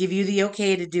to give you the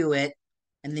okay to do it,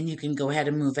 and then you can go ahead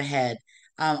and move ahead.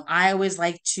 I always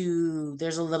like to,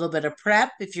 there's a little bit of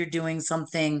prep if you're doing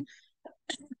something.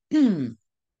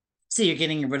 So you're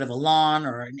getting rid of a lawn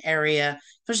or an area,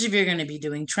 especially if you're going to be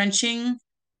doing trenching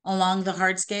along the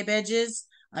hardscape edges.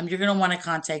 You're going to want to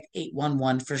contact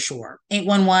 811 for sure.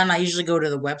 811, I usually go to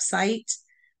the website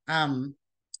um,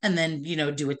 and then,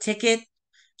 do a ticket.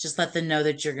 Just let them know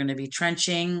that you're going to be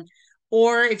trenching.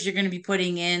 Or if you're going to be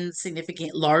putting in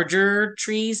significant larger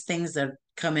trees, things that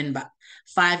come in about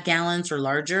 5 gallons or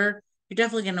larger, you're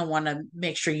definitely going to want to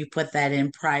make sure you put that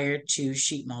in prior to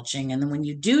sheet mulching. And then when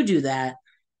you do that,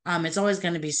 it's always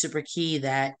going to be super key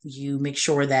that you make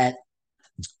sure that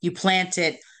you plant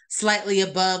it slightly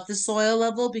above the soil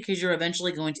level because you're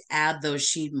eventually going to add those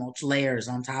sheet mulch layers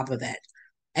on top of it.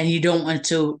 And you don't want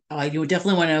to, you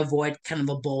definitely want to avoid kind of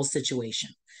a bowl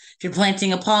situation. If you're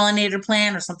planting a pollinator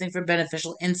plant or something for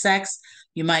beneficial insects,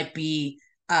 you might be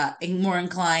more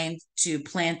inclined to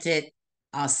plant it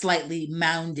slightly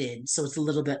mounded so it's a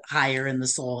little bit higher in the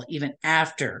soil even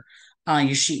after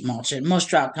you sheet mulch it. Most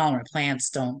drought tolerant plants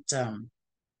don't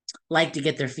like to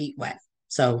get their feet wet.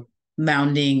 So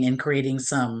mounding and creating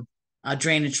some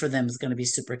drainage for them is going to be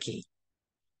super key.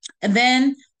 And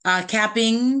then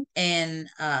capping and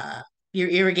your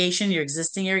irrigation, your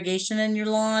existing irrigation in your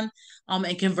lawn,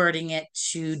 and converting it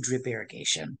to drip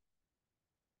irrigation.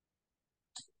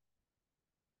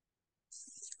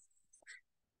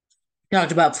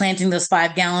 Talked about planting those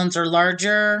 5 gallons or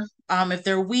larger. If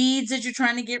there are weeds that you're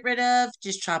trying to get rid of,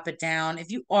 just chop it down. If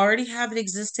you already have an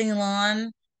existing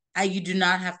lawn, you do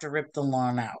not have to rip the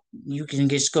lawn out. You can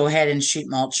just go ahead and sheet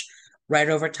mulch right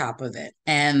over top of it.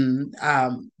 And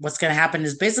what's going to happen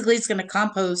is basically it's going to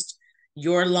compost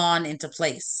your lawn into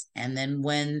place. And then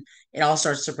when it all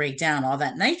starts to break down, all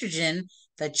that nitrogen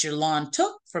that your lawn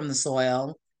took from the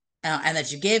soil and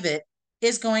that you gave it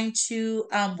is going to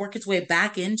work its way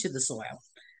back into the soil.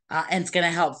 And it's going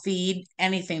to help feed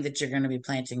anything that you're going to be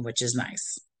planting, which is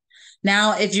nice.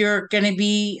 Now, if you're going to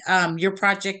be, your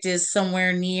project is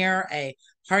somewhere near a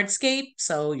hardscape,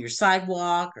 so your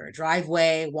sidewalk or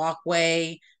driveway,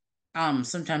 walkway,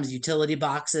 sometimes utility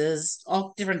boxes,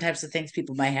 all different types of things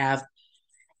people might have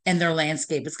in their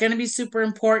landscape. It's going to be super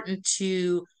important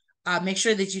to make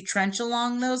sure that you trench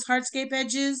along those hardscape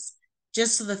edges,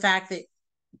 just so the fact that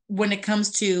when it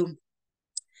comes to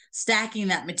stacking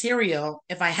that material,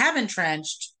 if I haven't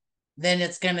trenched, then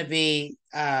it's going to be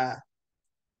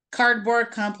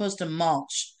cardboard, compost, and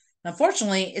mulch.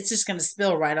 Unfortunately, it's just going to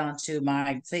spill right onto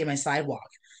my sidewalk.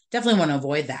 Definitely want to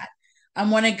avoid that. I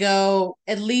want to go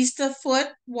at least a foot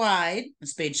wide. A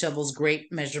spade shovel's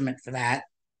great measurement for that.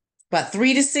 About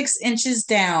 3 to 6 inches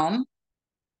down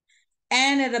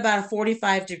and at about a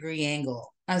 45-degree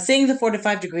angle. I'm saying the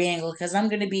 45-degree angle because I'm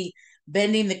going to be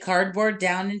bending the cardboard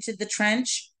down into the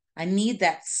trench. I need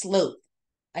that slope.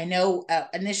 I know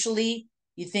initially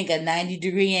you think a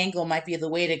 90-degree angle might be the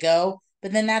way to go,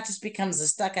 but then that just becomes a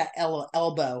stuck out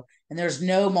elbow, and there's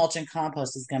no mulch and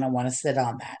compost is going to want to sit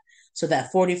on that. So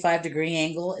that 45-degree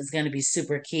angle is going to be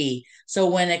super key. So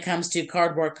when it comes to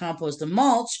cardboard, compost, and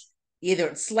mulch, either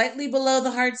it's slightly below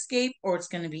the hardscape or it's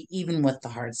going to be even with the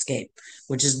hardscape,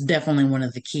 which is definitely one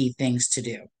of the key things to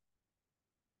do.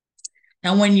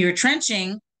 Now, when you're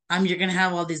trenching, you're going to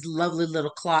have all these lovely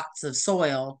little clots of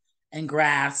soil and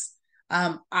grass.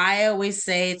 I always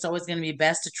say it's always going to be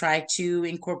best to try to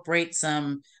incorporate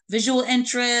some visual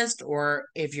interest, or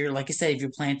if you're, like I said, if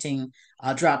you're planting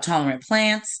drought tolerant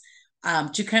plants,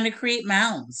 to kind of create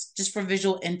mounds just for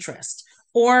visual interest.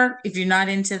 Or if you're not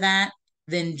into that,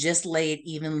 then just lay it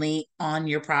evenly on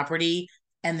your property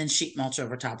and then sheet mulch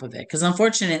over top of it. Because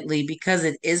unfortunately, because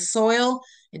it is soil,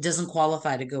 it doesn't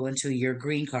qualify to go into your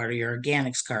green cart or your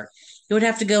organics cart. It would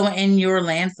have to go in your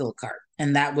landfill cart,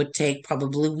 and that would take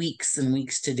probably weeks and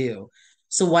weeks to do.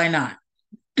 So why not?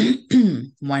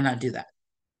 Why not do that?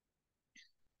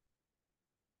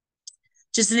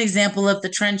 Just an example of the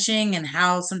trenching and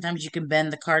how sometimes you can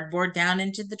bend the cardboard down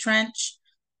into the trench,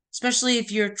 especially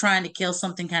if you're trying to kill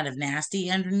something kind of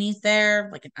nasty underneath there,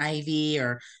 like an ivy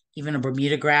or even a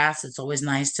Bermuda grass. It's always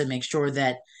nice to make sure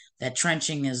that that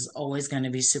trenching is always going to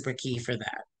be super key for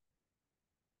that.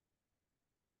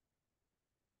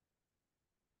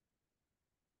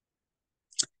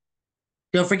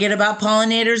 Don't forget about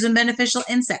pollinators and beneficial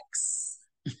insects.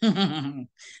 These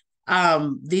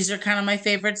are kind of my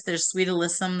favorites. There's Sweet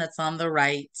Alyssum that's on the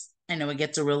right. I know it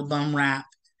gets a real bum rap.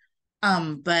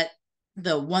 But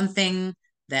the one thing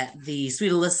that the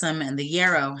Sweet Alyssum and the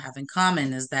yarrow have in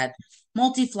common is that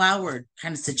multi-flowered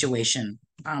kind of situation.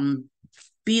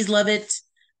 Bees love it,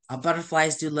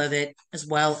 butterflies do love it, as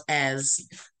well as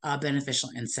beneficial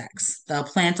insects. The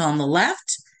plant on the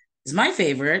left is my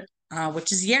favorite,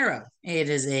 which is yarrow. It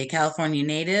is a California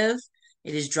native.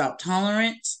 It is drought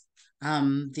tolerant.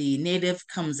 The native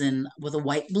comes in with a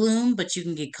white bloom, but you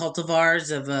can get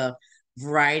cultivars of a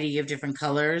variety of different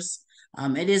colors.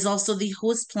 It is also the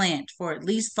host plant for at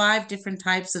least 5 different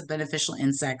types of beneficial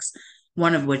insects,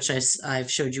 one of which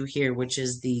I've showed you here, which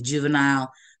is the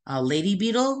juvenile lady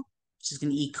beetle, which is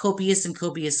going to eat copious and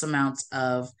copious amounts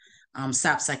of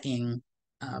sap-sucking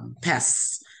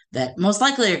pests that most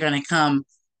likely are going to come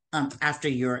after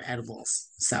your edibles.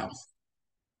 So,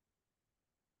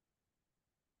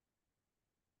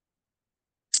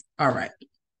 all right.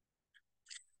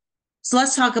 So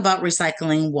let's talk about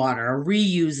recycling water,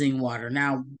 reusing water.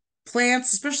 Now,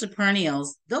 plants, especially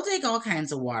perennials, they'll take all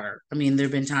kinds of water. I mean, there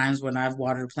have been times when I've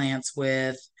watered plants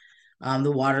with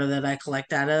the water that I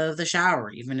collect out of the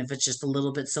shower, even if it's just a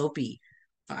little bit soapy.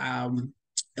 Um,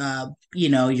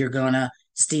 you're gonna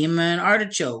steam an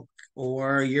artichoke,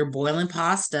 or you're boiling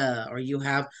pasta, or you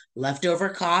have leftover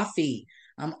coffee.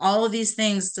 All of these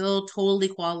things still totally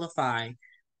qualify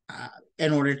uh,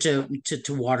 in order to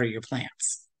water your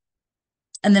plants.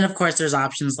 And then, of course, there's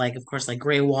options like, of course, like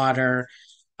gray water,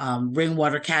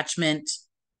 rainwater catchment.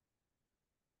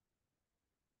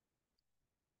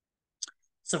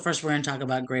 So first, we're going to talk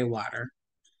about gray water.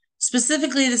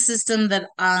 Specifically, the system that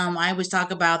I always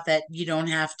talk about that you don't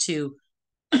have to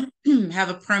have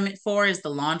a permit for is the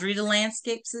laundry to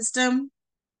landscape system.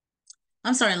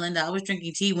 I'm sorry, Linda, I was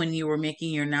drinking tea when you were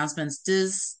making your announcements.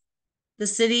 Does the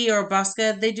city or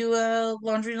Bosca, they do a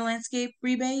laundry to landscape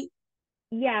rebate?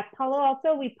 Yeah, Palo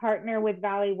Alto, we partner with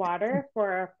Valley Water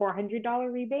for a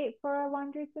 $400 rebate for our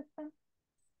laundry system.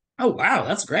 Oh, wow,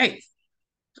 that's great.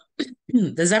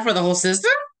 Is that for the whole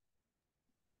system?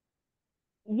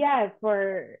 Yeah,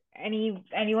 for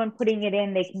anyone putting it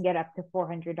in, they can get up to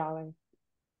 $400.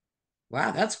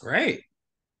 Wow, that's great.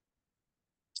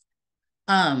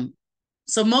 Um,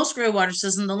 so most gray water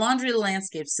system, the laundry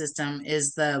landscape system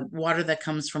is the water that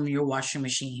comes from your washing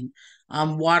machine.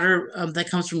 Water that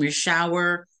comes from your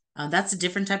shower, that's a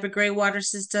different type of gray water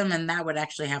system, and that would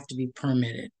actually have to be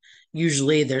permitted.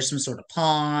 Usually there's some sort of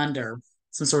pond or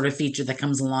some sort of feature that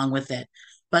comes along with it.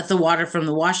 But the water from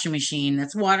the washing machine,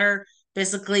 that's water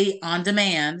basically on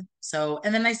demand. So,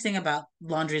 and the nice thing about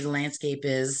laundry to landscape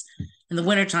is in the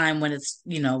wintertime when it's,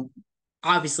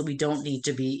 obviously we don't need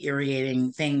to be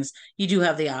irrigating things. You do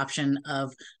have the option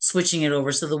of switching it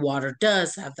over so the water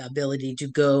does have the ability to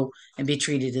go and be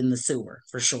treated in the sewer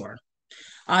for sure.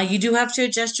 You do have to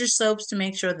adjust your soaps to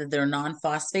make sure that they're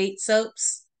non-phosphate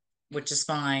soaps, which is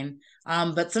fine.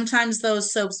 But sometimes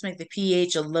those soaps make the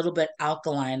pH a little bit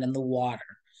alkaline in the water.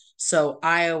 So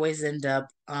I always end up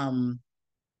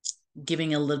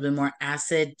giving a little bit more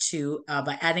acid to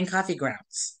by adding coffee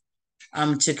grounds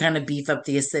to kind of beef up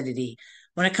the acidity.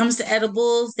 When it comes to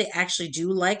edibles, they actually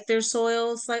do like their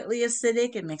soil slightly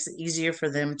acidic. It makes it easier for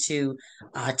them to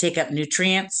take up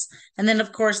nutrients. And then,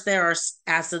 of course, there are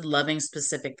acid loving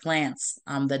specific plants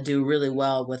that do really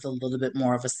well with a little bit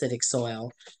more of acidic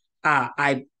soil.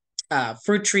 I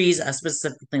Fruit trees,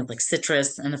 specific things like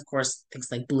citrus, and of course, things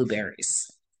like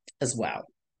blueberries as well.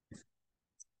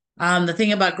 The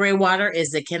thing about gray water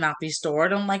is it cannot be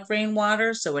stored unlike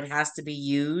rainwater, so it has to be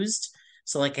used.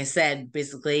 So, like I said,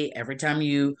 basically every time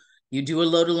you do a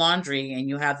load of laundry and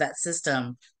you have that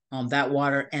system, that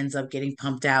water ends up getting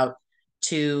pumped out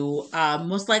to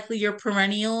most likely your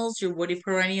perennials, your woody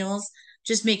perennials,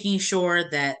 just making sure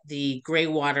that the gray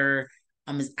water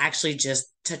is actually just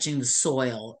touching the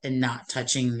soil and not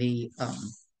touching the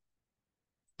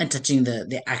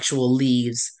actual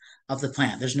leaves of the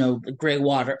plant. There's no gray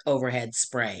water overhead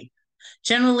spray.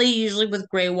 Generally, usually with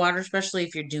gray water, especially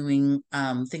if you're doing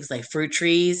things like fruit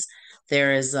trees,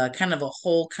 there is a kind of a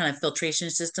whole kind of filtration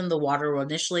system. The water will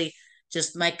initially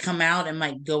just might come out and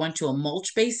might go into a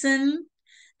mulch basin,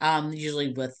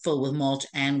 usually with full with mulch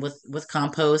and with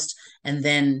compost, and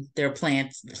then they're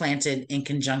planted in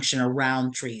conjunction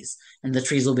around trees, and the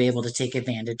trees will be able to take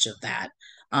advantage of that,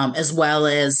 as well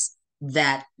as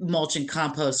that mulch and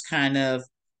compost kind of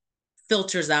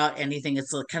filters out anything.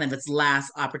 It's kind of its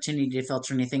last opportunity to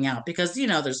filter anything out because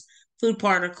there's food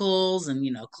particles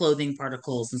and clothing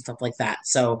particles and stuff like that.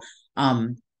 So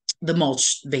um, the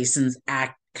mulch basins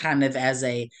act kind of as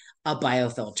a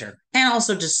biofilter and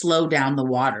also just slow down the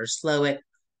water, slow it,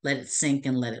 let it sink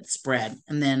and let it spread,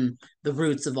 and then the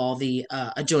roots of all the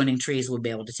adjoining trees will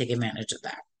be able to take advantage of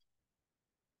that.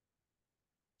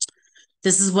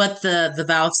 This is what the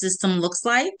valve system looks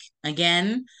like.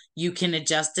 Again, you can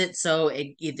adjust it so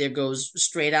it either goes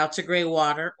straight out to gray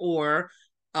water, or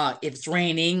if it's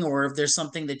raining, or if there's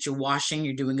something that you're washing,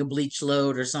 you're doing a bleach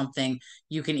load or something,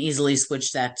 you can easily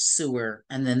switch that to sewer,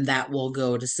 and then that will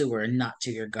go to sewer and not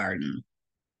to your garden.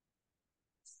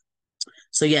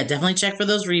 So yeah, definitely check for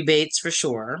those rebates for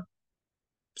sure.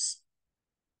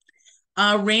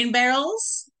 Rain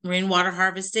barrels, rainwater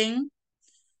harvesting.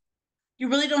 You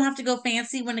really don't have to go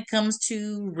fancy when it comes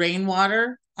to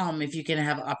rainwater. If you can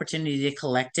have opportunity to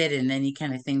collect it in any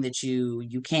kind of thing that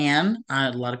you can.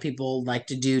 A lot of people like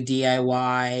to do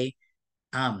DIY.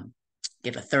 Um,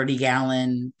 get a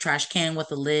 30-gallon trash can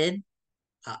with a lid,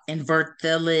 invert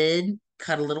the lid,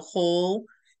 cut a little hole,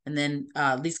 and then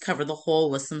at least cover the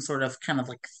hole with some sort of kind of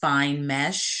like fine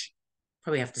mesh.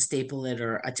 Probably have to staple it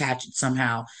or attach it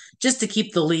somehow just to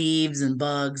keep the leaves and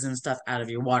bugs and stuff out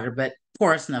of your water, but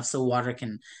porous enough so water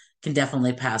can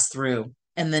definitely pass through.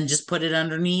 And then just put it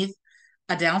underneath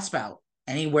a downspout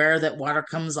anywhere that water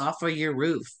comes off of your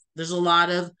roof. There's a lot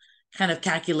of kind of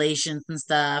calculations and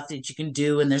stuff that you can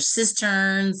do, and there's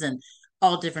cisterns and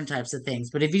all different types of things.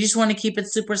 But if you just want to keep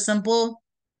it super simple,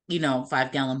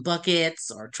 5-gallon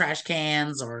buckets or trash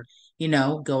cans, or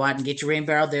go out and get your rain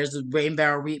barrel. There's a rain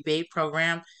barrel rebate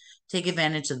program. Take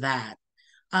advantage of that.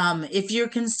 If you're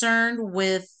concerned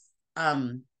with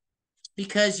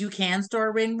because you can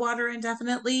store rainwater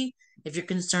indefinitely. If you're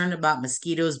concerned about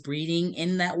mosquitoes breeding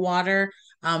in that water,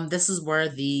 this is where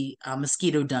the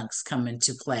mosquito dunks come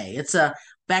into play. It's a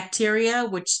bacteria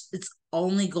which its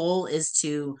only goal is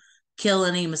to kill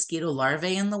any mosquito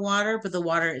larvae in the water, but the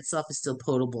water itself is still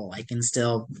potable. I can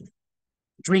still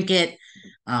drink it.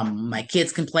 My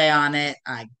kids can play on it.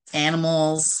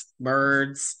 Animals,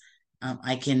 birds.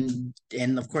 I can,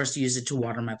 and of course, use it to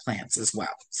water my plants as well.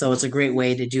 So it's a great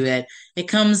way to do it. It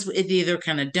comes with either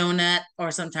kind of donut, or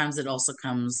sometimes it also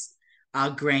comes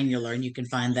granular, and you can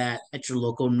find that at your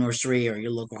local nursery or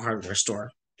your local hardware store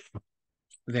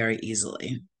very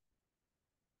easily.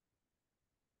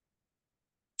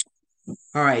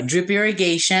 All right, drip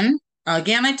irrigation.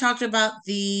 Again, I talked about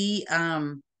the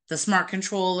smart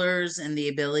controllers and the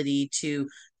ability to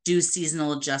do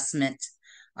seasonal adjustment.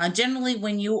 Generally,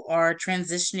 when you are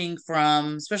transitioning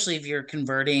from, especially if you're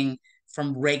converting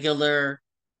from regular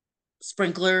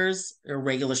sprinklers or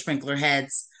regular sprinkler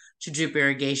heads to drip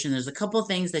irrigation, there's a couple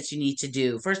things that you need to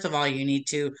do. First of all, you need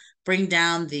to bring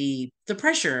down the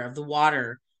pressure of the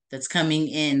water that's coming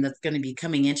in, that's going to be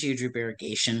coming into your drip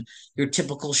irrigation. Your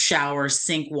typical shower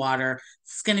sink water,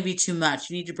 it's going to be too much.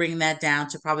 You need to bring that down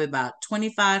to probably about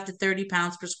 25 to 30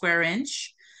 pounds per square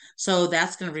inch. So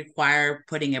that's going to require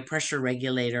putting a pressure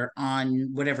regulator on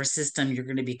whatever system you're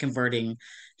going to be converting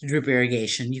to drip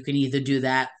irrigation. You can either do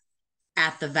that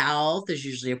at the valve. There's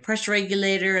usually a pressure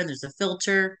regulator and there's a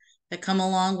filter that come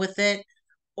along with it.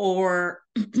 Or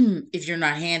if you're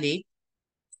not handy,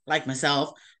 like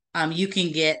myself, you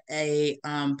can get a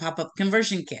pop-up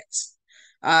conversion kit.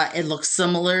 It looks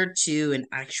similar to an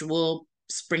actual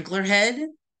sprinkler head.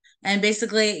 And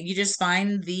basically, you just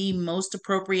find the most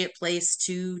appropriate place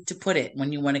to put it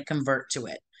when you want to convert to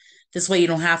it. This way, you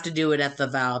don't have to do it at the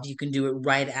valve. You can do it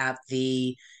right at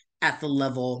the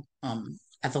level,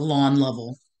 at the lawn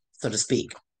level, so to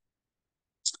speak.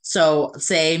 So,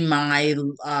 say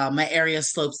my area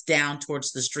slopes down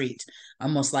towards the street.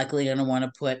 I'm most likely going to want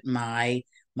to put my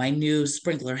new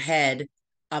sprinkler head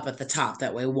up at the top.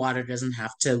 That way, water doesn't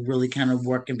have to really kind of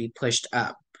work and be pushed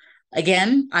up.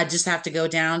 Again, I just have to go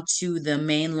down to the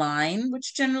main line,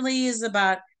 which generally is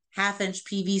about half-inch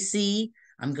PVC.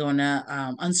 I'm going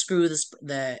to unscrew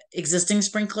the existing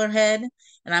sprinkler head,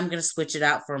 and I'm going to switch it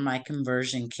out for my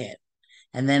conversion kit.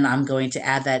 And then I'm going to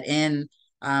add that in.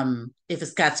 If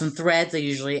it's got some threads, I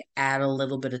usually add a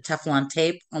little bit of Teflon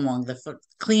tape along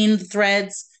clean the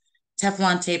threads,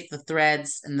 Teflon tape the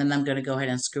threads, and then I'm going to go ahead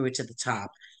and screw it to the top.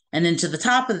 And then to the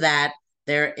top of that,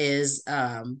 there is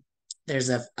there's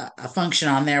a function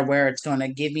on there where it's going to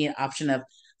give me an option of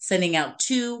sending out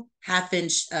two half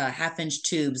inch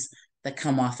tubes that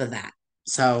come off of that.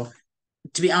 So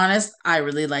to be honest, I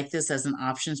really like this as an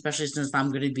option, especially since I'm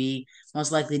going to be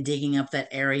most likely digging up that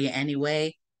area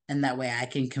anyway, and that way I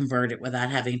can convert it without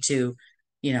having to,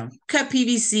 cut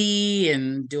PVC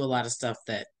and do a lot of stuff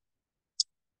that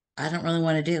I don't really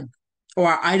want to do.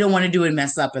 Or I don't want to do and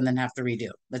mess up and then have to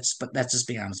redo. Let's just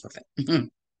be honest with it.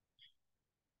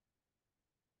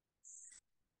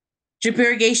 Drip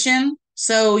irrigation.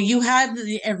 So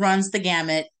it runs the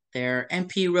gamut. There are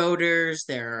MP rotors,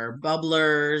 there are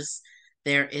bubblers,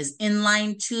 there is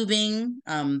inline tubing.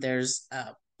 There's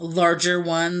larger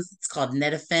ones. It's called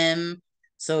Netafim.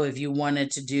 So if you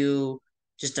wanted to do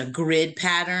just a grid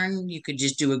pattern, you could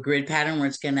just do a grid pattern where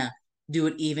it's gonna do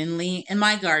it evenly. In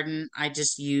my garden, I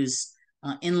just use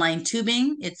inline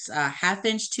tubing. It's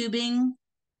half-inch tubing,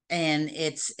 and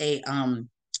it's a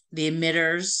the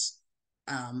emitters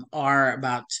are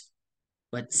about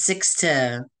what 6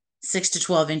 to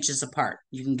 12 inches apart.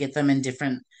 You can get them in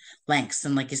different lengths,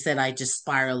 and like I said, I just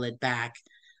spiral it back.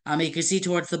 You can see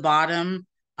towards the bottom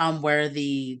where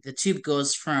the tube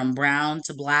goes from brown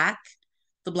to black.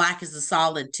 The black is the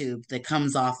solid tube that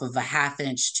comes off of a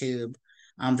half-inch tube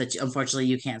that unfortunately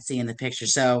you can't see in the picture.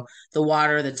 So the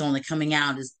water that's only coming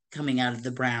out is coming out of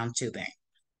the brown tubing.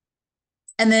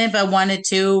 And then if I wanted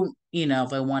to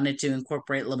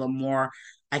incorporate a little bit more,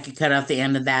 I could cut off the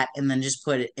end of that and then just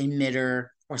put an emitter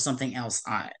or something else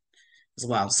on it as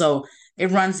well. So it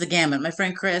runs the gamut. My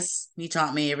friend Chris, he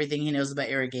taught me everything he knows about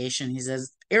irrigation. He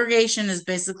says irrigation is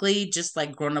basically just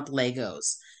like grown up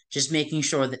Legos, just making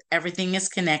sure that everything is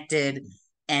connected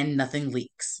and nothing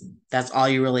leaks. That's all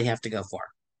you really have to go for.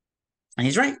 And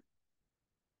he's right.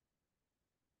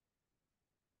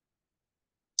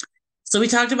 So we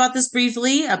talked about this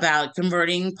briefly about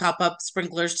converting pop-up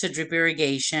sprinklers to drip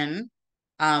irrigation.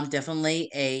 Definitely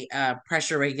a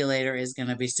pressure regulator is going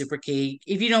to be super key.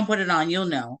 If you don't put it on, you'll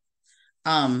know,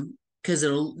 because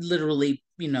it'll literally,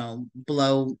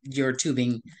 blow your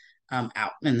tubing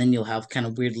out, and then you'll have kind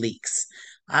of weird leaks.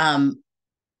 Um,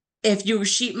 if you're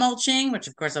sheet mulching, which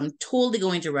of course I'm totally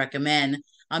going to recommend,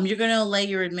 you're going to lay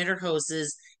your emitter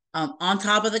hoses on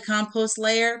top of the compost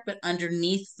layer, but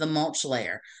underneath the mulch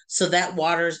layer. So that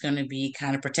water is going to be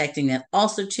kind of protecting it.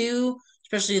 Also, too,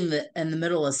 especially in the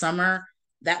middle of summer,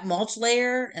 that mulch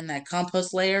layer and that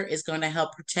compost layer is going to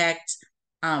help protect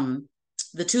um,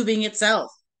 the tubing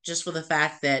itself, just for the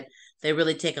fact that they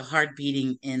really take a hard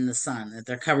beating in the sun. That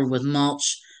they're covered with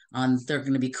mulch, they're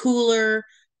going to be cooler,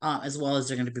 as well as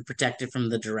they're going to be protected from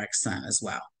the direct sun as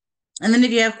well. And then if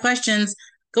you have questions,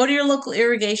 go to your local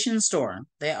irrigation store.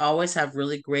 They always have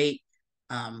really great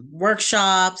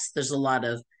workshops. There's a lot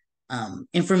of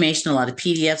information, a lot of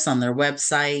PDFs on their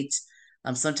website.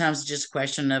 Sometimes it's just a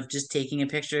question of just taking a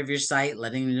picture of your site,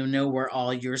 letting them know where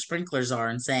all your sprinklers are,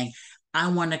 and saying, I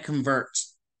want to convert.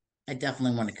 I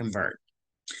definitely want to convert.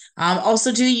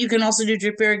 Also, too, you can also do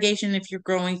drip irrigation if you're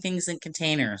growing things in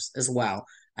containers as well.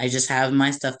 I just have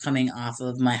my stuff coming off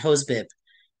of my hose bib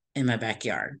in my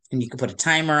backyard, and you can put a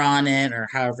timer on it or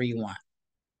however you want.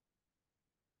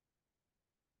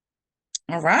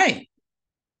 All right.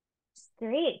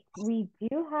 Great. We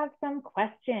do have some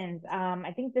questions.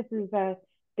 I think this is a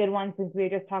good one since we were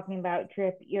just talking about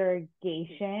drip irrigation.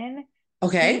 Can you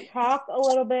Okay. talk a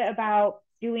little bit about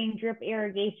doing drip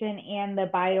irrigation and the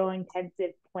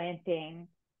bio-intensive planting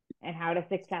and how to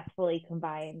successfully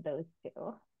combine those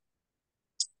two?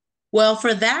 Well,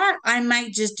 for that, I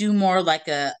might just do more like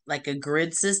a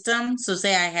grid system. So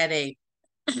say I had a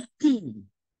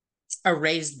a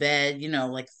raised bed,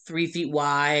 like 3 feet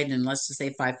wide and let's just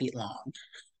say 5 feet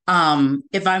long.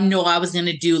 If I know I was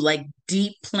gonna do like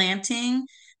deep planting,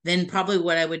 then probably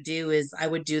what I would do is I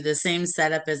would do the same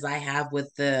setup as I have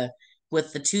with the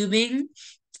tubing,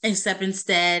 except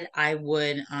instead I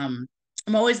would I'm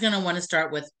always gonna want to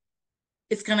start with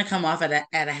it's gonna come off at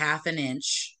a half an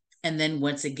inch, and then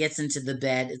once it gets into the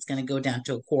bed, it's gonna go down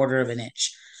to a quarter of an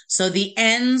inch. So the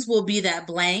ends will be that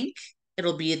blank,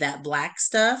 it'll be that black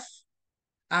stuff.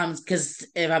 Because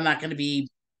if I'm not gonna be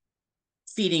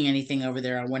feeding anything over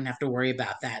there, I wouldn't have to worry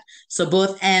about that. So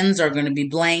both ends are going to be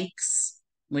blanks,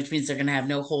 which means they're going to have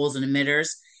no holes and emitters.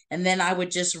 And then I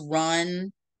would just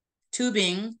run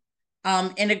tubing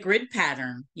in a grid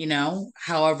pattern,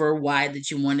 however wide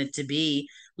that you want it to be,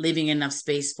 leaving enough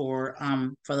space for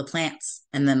the plants.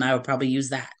 And then I would probably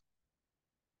use that.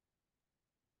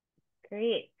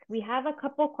 Great. We have a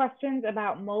couple questions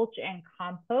about mulch and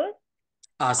compost.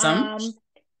 Awesome. Um,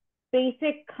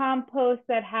 basic compost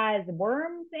that has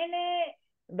worms in it,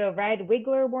 the red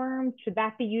wiggler worms, should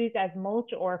that be used as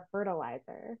mulch or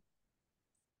fertilizer?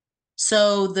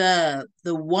 So the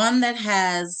one that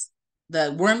has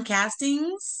the worm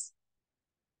castings,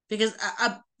 because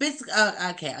basically,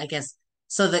 okay, I guess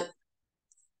so.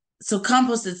 So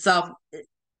compost itself,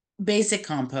 basic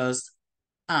compost,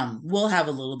 will have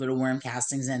a little bit of worm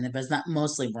castings in it, but it's not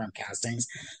mostly worm castings.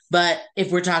 But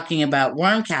if we're talking about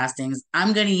worm castings,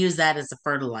 I'm going to use that as a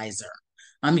fertilizer.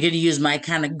 I'm going to use my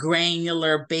kind of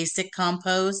granular basic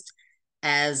compost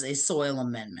as a soil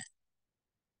amendment.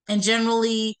 And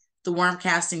generally, the worm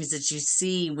castings that you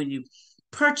see when you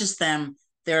purchase them,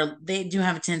 they do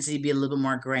have a tendency to be a little bit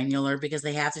more granular because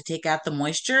they have to take out the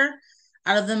moisture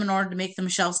out of them in order to make them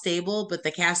shelf stable. But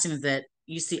the castings that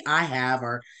you see I have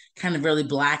are kind of really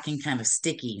black and kind of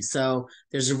sticky. So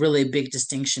there's a really big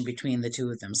distinction between the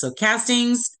two of them. So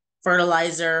castings,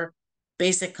 fertilizer,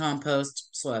 basic compost,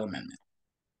 soil amendment.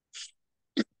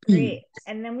 Great.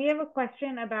 And then we have a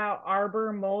question about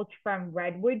arbor mulch from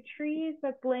redwood trees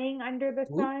that's laying under the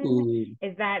sun. Ooh.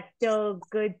 Is that still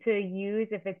good to use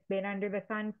if it's been under the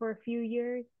sun for a few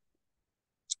years?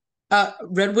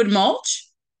 Redwood mulch.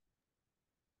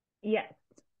 Yes.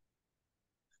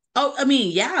 Oh, I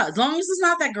mean, yeah, as long as it's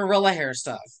not that gorilla hair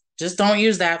stuff. Just don't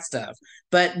use that stuff.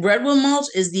 But redwood mulch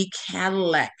is the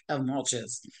Cadillac of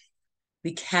mulches.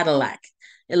 The Cadillac.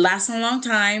 It lasts a long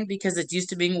time because it's used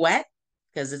to being wet,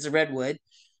 because it's a redwood.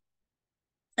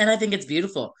 And I think it's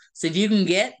beautiful. So if you can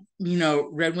get,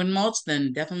 redwood mulch,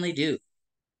 then definitely do.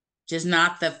 Just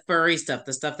not the furry stuff,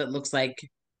 the stuff that looks like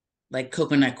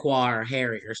coconut coir or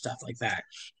hairy or stuff like that.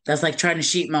 That's like trying to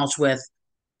sheet mulch with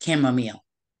chamomile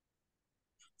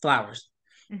flowers.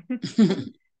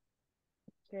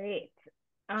 Great.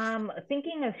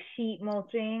 Thinking of sheet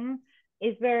mulching,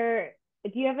 is there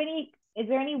do you have any is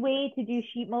there any way to do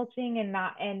sheet mulching and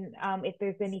not and if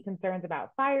there's any concerns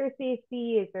about fire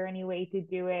safety, is there any way to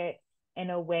do it in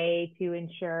a way to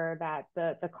ensure that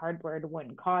the cardboard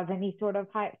wouldn't cause any sort of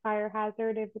high fire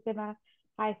hazard if it's in a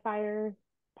high fire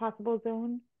possible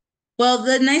zone? Well,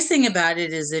 the nice thing about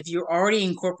it is if you're already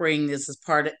incorporating this as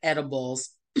part of edibles,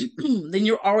 then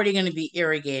you're already going to be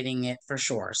irrigating it for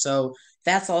sure. So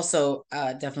that's also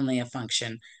definitely a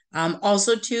function.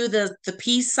 Also, too, the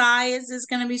piece size is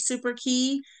going to be super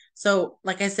key. So,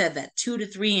 like I said, that 2 to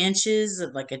 3 inches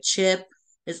of like a chip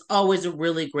is always a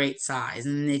really great size.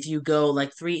 And if you go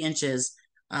like 3 inches,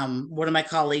 one of my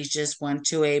colleagues just went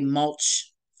to a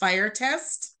mulch fire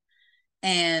test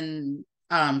and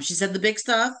she said the big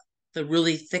stuff, the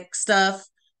really thick stuff,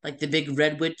 like the big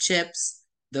redwood chips,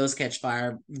 those catch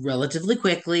fire relatively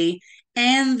quickly.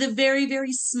 And the very,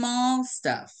 very small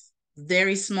stuff,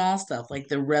 like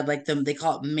the red, like them, they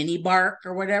call it mini bark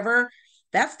or whatever.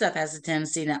 That stuff has a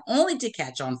tendency not only to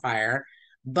catch on fire,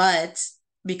 but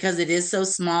because it is so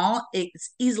small,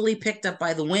 it's easily picked up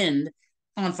by the wind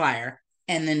on fire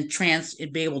and then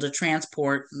it'd be able to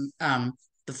transport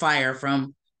the fire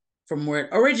from where it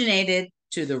originated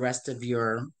to the rest of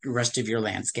your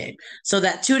landscape. So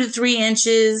that 2 to 3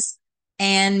 inches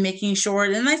and making sure.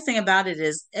 And the nice thing about it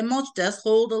is, and mulch does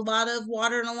hold a lot of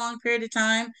water in a long period of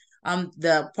time.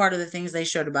 The part of the things they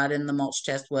showed about in the mulch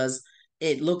test was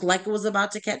it looked like it was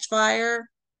about to catch fire.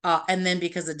 And then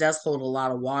because it does hold a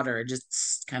lot of water, it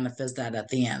just kind of fizzed out at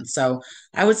the end. So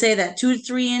I would say that 2 to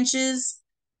 3 inches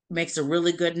makes a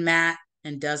really good mat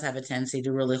and does have a tendency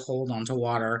to really hold onto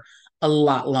water a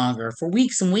lot longer for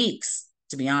weeks and weeks,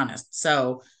 to be honest.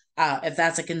 So if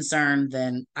that's a concern,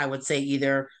 then I would say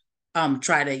either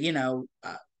try to,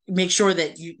 make sure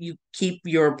that you keep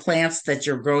your plants that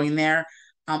you're growing there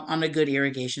on a good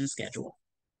irrigation schedule.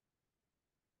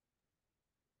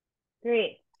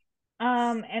 Great.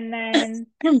 And then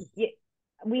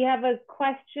we have a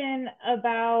question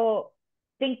about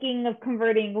thinking of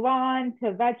converting lawn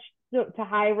to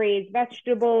high raised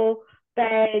vegetable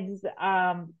beds.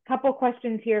 Couple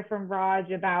questions here from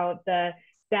Raj about the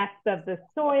depth of the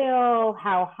soil,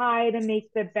 how high to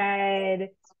make the bed,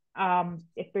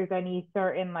 if there's any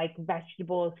certain like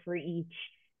vegetables for each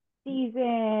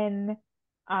season,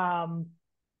 um,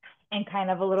 and kind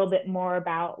of a little bit more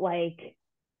about like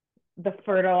the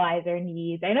fertilizer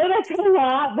needs. I know that's a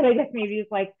lot, but I guess maybe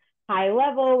it's like high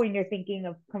level when you're thinking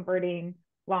of converting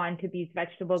lawn to these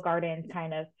vegetable gardens,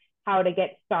 kind of how to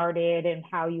get started and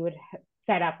how you would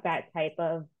set up that type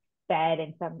of bed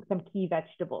and some key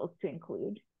vegetables to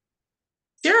include.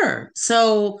 Sure.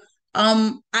 So,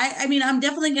 I mean, I'm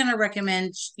definitely going to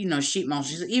recommend, sheet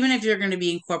mulches, even if you're going to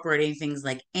be incorporating things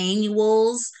like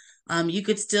annuals. You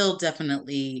could still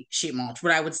definitely sheet mulch.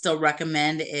 What I would still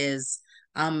recommend is,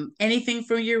 anything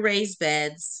from your raised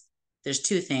beds. there's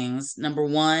two things. Number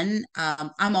one,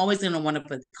 I'm always going to want to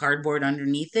put cardboard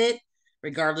underneath it,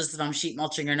 regardless if I'm sheet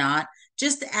mulching or not,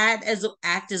 just to act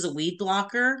as a weed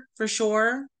blocker for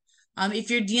sure. If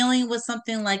you're dealing with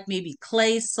something like maybe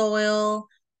clay soil,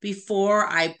 before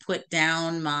I put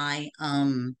down my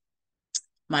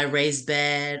raised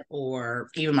bed or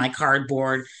even my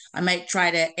cardboard, I might try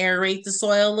to aerate the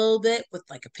soil a little bit with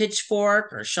like a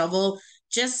pitchfork or a shovel,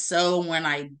 just so when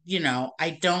I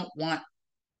don't want,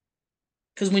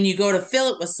 because when you go to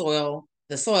fill it with soil,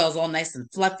 the soil's all nice and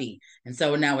fluffy. And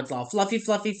so now it's all fluffy,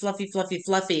 fluffy, fluffy, fluffy,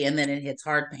 fluffy, and then it hits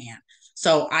hard pan.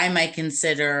 So I might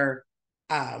consider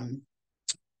um,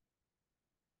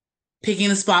 picking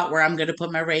the spot where I'm going to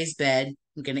put my raised bed.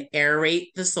 I'm going to aerate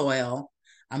the soil.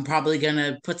 I'm probably going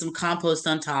to put some compost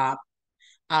on top,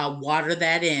 water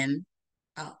that in,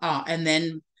 and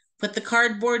then put the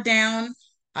cardboard down.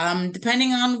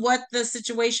 Depending on what the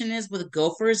situation is with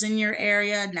gophers in your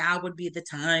area, now would be the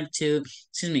time to,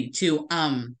 excuse me, to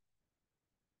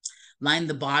line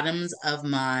the bottoms of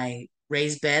my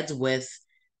raised beds with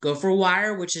gopher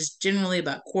wire, which is generally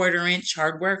about quarter-inch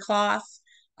hardware cloth.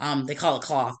 They call it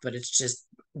cloth, but it's just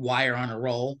wire on a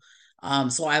roll.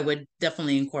 So I would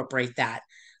definitely incorporate that.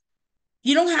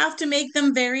 You don't have to make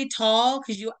them very tall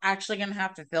because you're actually going to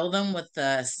have to fill them with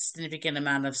a significant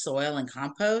amount of soil and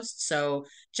compost. So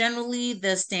generally,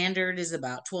 the standard is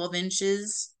about 12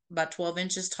 inches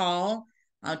tall.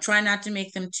 Try not to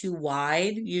make them too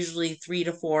wide. Usually 3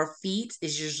 to 4 feet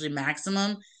is usually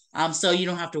maximum. So you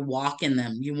don't have to walk in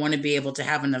them. You want to be able to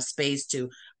have enough space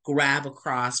to grab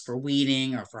across for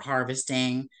weeding or for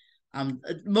harvesting.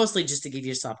 Mostly just to give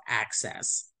yourself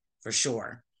access for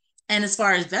sure. And as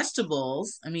far as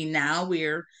vegetables, I mean, now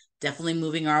we're definitely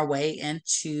moving our way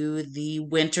into the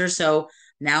winter. So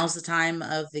now's the time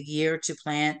of the year to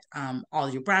plant all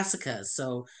your brassicas.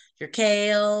 So your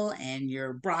kale and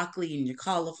your broccoli and your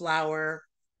cauliflower,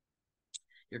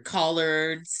 your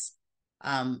collards,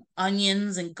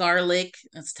 onions and garlic.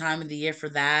 It's time of the year for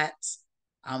that.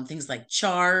 Things like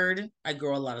chard. I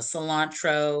grow a lot of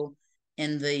cilantro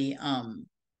in the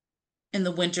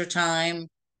winter time.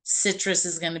 Citrus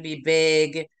is going to be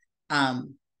big.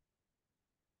 Um,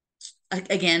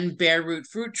 Again, bare root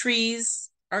fruit trees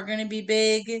are going to be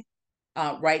big.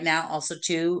 Right now, also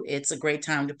too, it's a great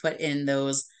time to put in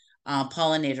those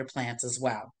pollinator plants as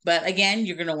well. But again,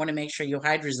 you're going to want to make sure you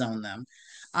hydrozone them.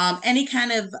 Any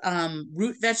kind of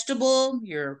root vegetable,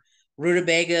 your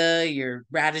rutabaga, your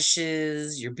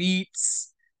radishes, your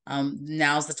beets.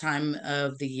 Now's the time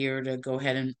of the year to go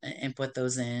ahead and put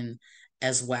those in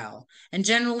as well. And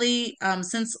generally,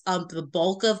 since the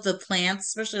bulk of the plants,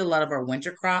 especially a lot of our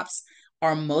winter crops,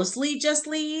 are mostly just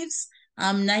leaves,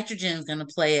 nitrogen is going to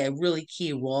play a really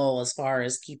key role as far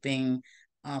as keeping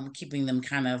them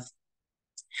kind of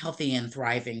healthy and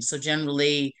thriving. So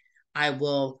generally, I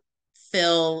will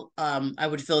I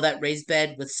would fill that raised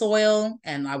bed with soil,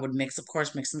 and I would of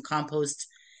course, mix some compost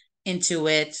into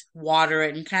it, water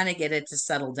it, and kind of get it to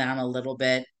settle down a little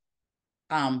bit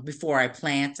before I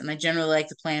plant. And I generally like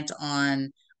to plant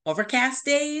on overcast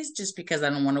days just because I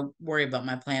don't want to worry about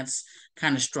my plants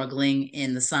kind of struggling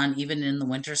in the sun, even in the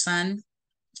winter sun.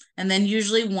 And then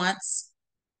usually once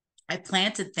I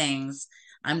planted things,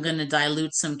 I'm going to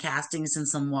dilute some castings in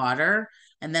some water,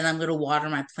 and then I'm going to water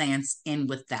my plants in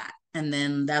with that. And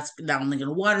then that's not only going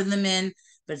to water them in,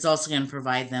 but it's also going to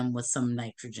provide them with some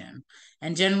nitrogen.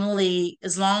 And generally,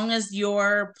 as long as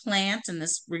your plant, in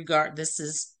this regard, this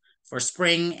is for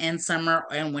spring and summer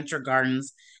and winter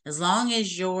gardens, as long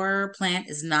as your plant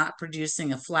is not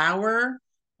producing a flower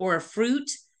or a fruit,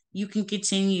 you can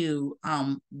continue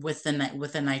with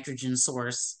a nitrogen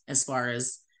source as far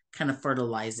as kind of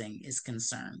fertilizing is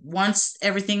concerned. Once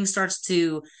everything starts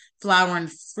to flower and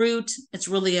fruit, it's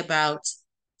really about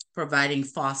providing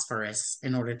phosphorus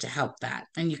in order to help that.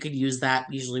 And you could use that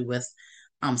usually with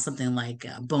something like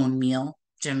bone meal,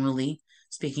 generally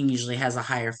speaking, usually has a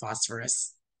higher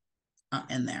phosphorus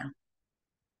in there.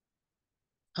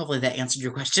 Hopefully that answered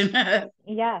your question.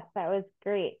 Yes, that was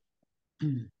great.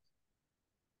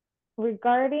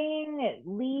 Regarding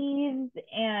leaves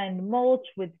and mulch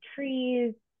with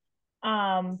trees,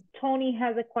 Tony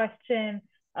has a question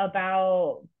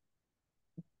about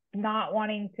not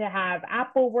wanting to have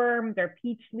apple worms or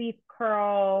peach leaf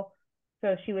curl.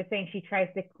 So she was saying she tries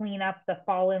to clean up the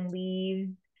fallen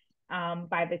leaves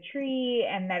by the tree,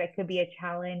 and that it could be a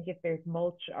challenge if there's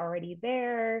mulch already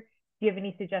there. Do you have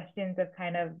any suggestions of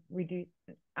kind of reduce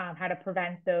how to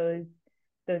prevent those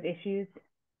issues?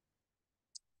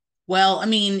 Well, I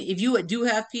mean, if you do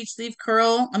have peach leaf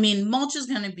curl, I mean, mulch is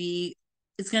going to be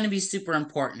it's going to be super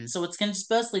important. So it's going to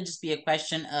basically just be a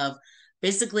question of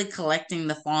basically collecting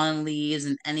the fallen leaves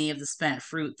and any of the spent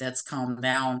fruit that's come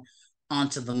down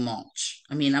onto the mulch.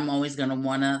 I mean, I'm always going to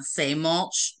want to say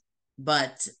mulch,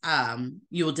 but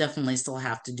you will definitely still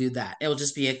have to do that. It'll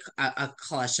just be a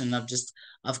collection of just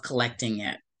of collecting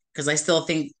it, because I still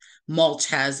think mulch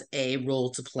has a role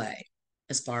to play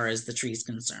as far as the tree's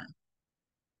concerned.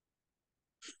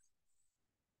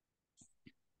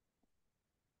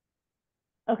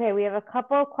 Okay, we have a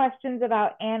couple questions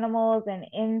about animals and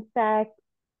insects,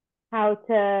 how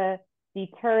to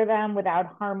deter them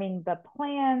without harming the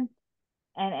plants,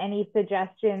 and any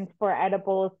suggestions for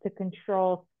edibles to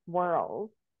control squirrels.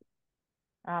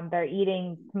 They're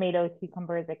eating tomatoes,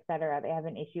 cucumbers, etc. They have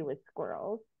an issue with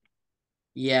squirrels.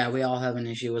 Yeah, we all have an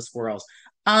issue with squirrels.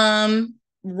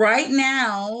 Right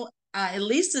now, at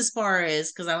least as far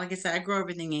as, because like I said, I grow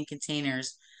everything in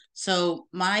containers. So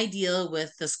my deal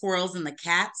with the squirrels and the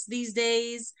cats these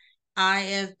days, I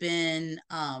have been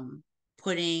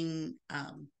putting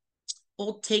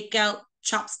old takeout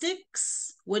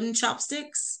chopsticks, wooden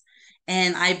chopsticks,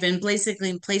 and I've been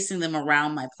basically placing them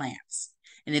around my plants.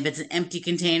 And if it's an empty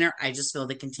container, I just fill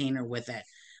the container with it.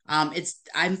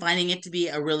 I'm finding it to be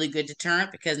a really good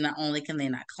deterrent because not only can they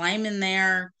not climb in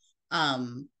there,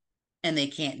 um, and they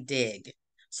can't dig.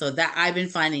 So that I've been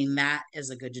finding that is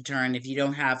a good deterrent. If you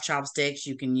don't have chopsticks,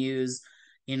 you can use,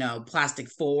 plastic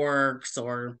forks,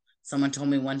 or someone told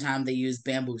me one time they use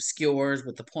bamboo skewers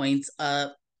with the points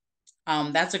up.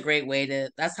 That's a great way to,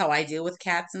 that's how I deal with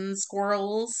cats and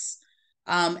squirrels.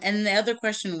 And the other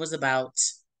question was about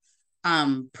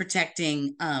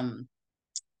protecting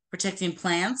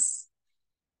plants.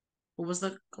 What was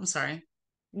I'm sorry.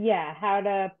 Yeah, how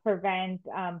to prevent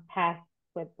pests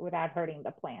without hurting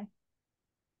the plants.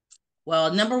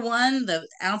 Well, number one, the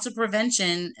ounce of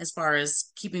prevention as far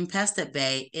as keeping pests at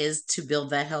bay is to build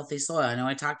that healthy soil. I know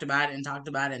I talked about it and talked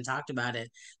about it and talked about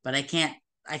it, but I can't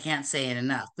say it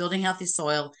enough. Building healthy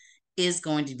soil is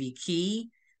going to be key.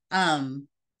 Um,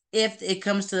 if it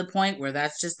comes to the point where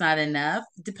that's just not enough,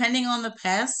 depending on the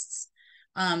pests,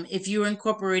 if you're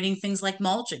incorporating things like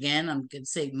mulch, again, I'm going to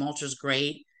say mulch is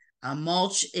great.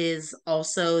 Mulch is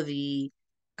also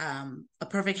a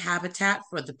perfect habitat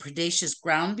for the predaceous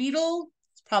ground beetle.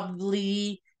 It's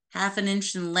probably half an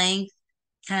inch in length,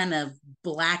 kind of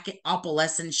black,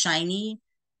 opalescent, shiny.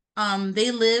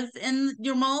 They live in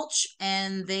your mulch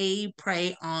and they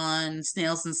prey on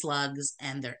snails and slugs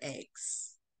and their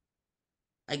eggs.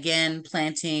 Again,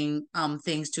 planting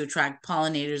things to attract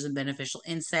pollinators and beneficial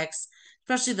insects,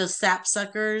 especially those sap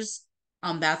suckers.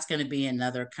 That's going to be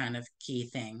another kind of key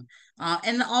thing.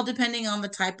 And all depending on the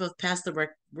type of pest that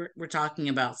we're talking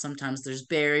about. Sometimes there's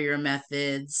barrier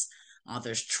methods,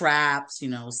 there's traps,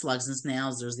 slugs and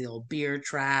snails. There's the old beer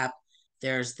trap.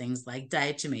 There's things like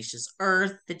diatomaceous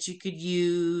earth that you could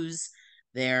use.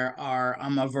 There are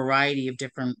a variety of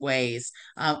different ways.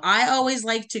 I always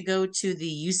like to go to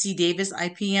the UC Davis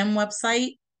IPM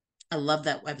website. I love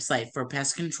that website for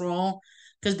pest control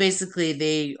because basically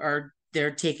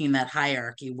they're taking that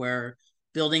hierarchy where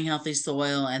building healthy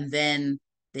soil, and then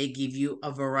they give you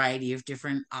a variety of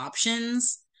different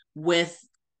options. With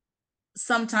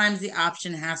sometimes the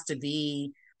option has to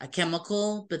be a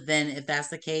chemical, but then if that's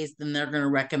the case, then they're going to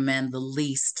recommend the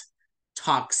least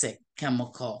toxic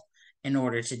chemical in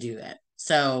order to do it.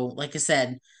 So, like I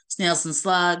said, snails and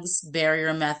slugs,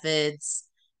 barrier methods,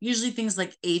 usually things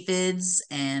like aphids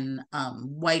and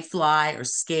whitefly or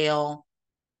scale.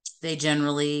 They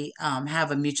generally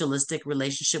have a mutualistic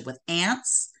relationship with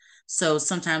ants. So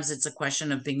sometimes it's a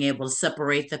question of being able to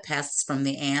separate the pests from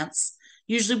the ants.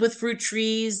 Usually with fruit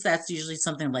trees, that's usually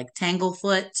something like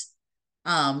tanglefoot.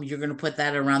 You're going to put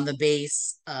that around the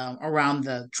base, around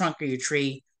the trunk of your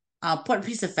tree. Put a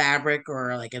piece of fabric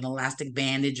or like an elastic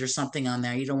bandage or something on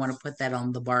there. You don't want to put that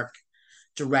on the bark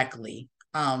directly.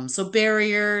 So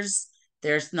barriers,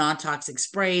 there's non-toxic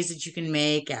sprays that you can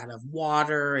make out of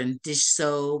water and dish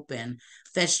soap and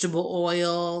vegetable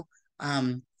oil,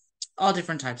 um, all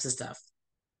different types of stuff.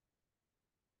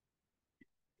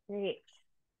 Great.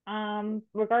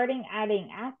 Regarding adding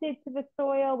acid to the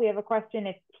soil, we have a question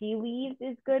if tea leaves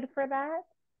is good for that.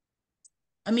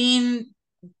 I mean,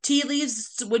 tea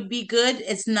leaves would be good.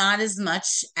 It's not as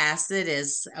much acid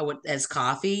as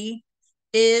coffee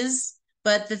is,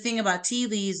 but the thing about tea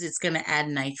leaves, it's going to add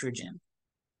nitrogen,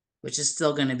 which is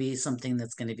still going to be something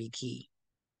that's going to be key.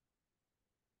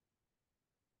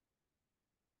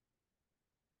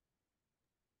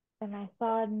 And I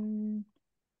saw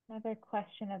another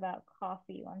question about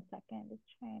coffee. One second, just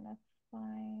trying to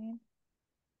find.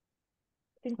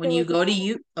 I think When there you was a go to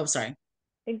you, oh, sorry. I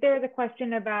think there was a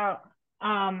question about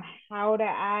um how to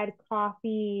add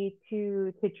coffee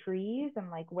to trees and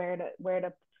like where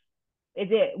to is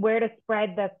it where to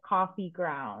spread the coffee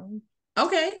grounds.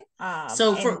 Okay.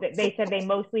 So And they said they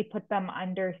mostly put them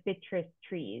under citrus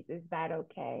trees. Is that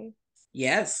okay?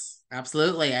 yes,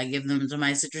 absolutely. I give them to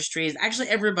my citrus trees. Actually,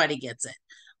 everybody gets it.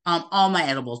 All my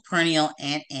edibles, perennial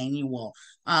and annual.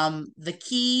 The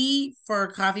key for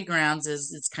coffee grounds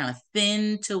is it's kind of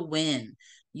thin to win.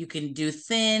 You can do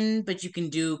thin, but you can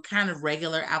do kind of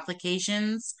regular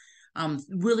applications.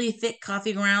 Really thick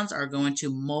coffee grounds are going to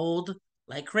mold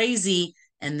like crazy,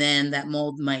 and then that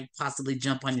mold might possibly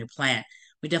jump on your plant.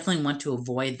 We definitely want to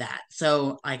avoid that.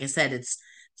 So, like I said, it's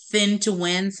thin to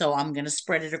win, so I'm gonna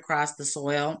spread it across the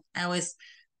soil.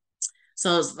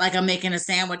 So it's like I'm making a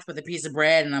sandwich with a piece of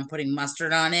bread and I'm putting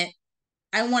mustard on it.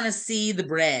 I want to see the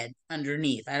bread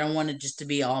underneath. I don't want it just to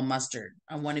be all mustard.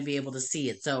 I want to be able to see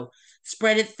it. So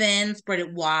spread it thin, spread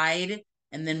it wide,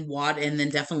 and then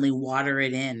definitely water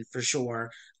it in for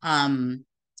sure. Um,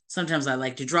 Sometimes I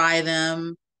like to dry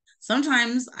them.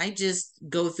 Sometimes I just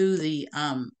go through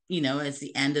it's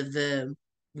the end of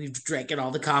we've drank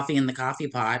all the coffee in the coffee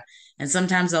pot, and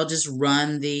sometimes I'll just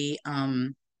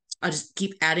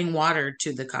keep adding water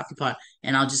to the coffee pot,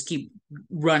 and I'll just keep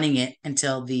running it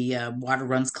until the water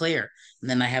runs clear. And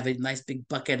then I have a nice big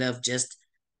bucket of just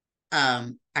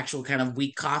actual kind of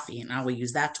weak coffee, and I will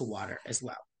use that to water as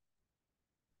well.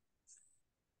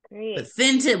 But Great.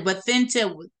 thin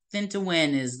to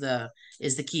win is the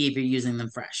key if you're using them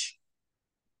fresh.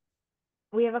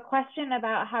 We have a question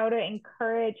about how to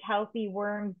encourage healthy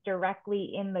worms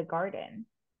directly in the garden.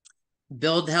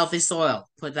 Build healthy soil.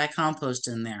 Put that compost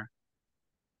in there.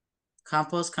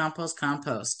 Compost, compost,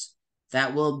 compost.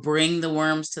 That will bring the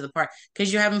worms to the park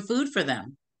because you're having food for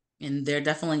them. And they're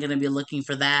definitely going to be looking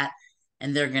for that,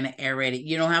 and they're going to aerate it.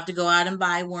 You don't have to go out and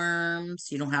buy worms.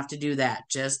 You don't have to do that.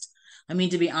 I mean,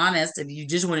 to be honest, if you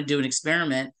just want to do an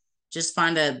experiment, just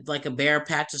find a bare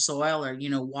patch of soil or,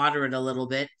 water it a little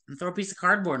bit and throw a piece of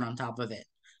cardboard on top of it.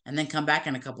 And then come back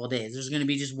in a couple of days. There's going to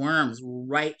be just worms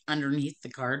right underneath the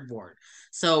cardboard.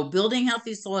 So building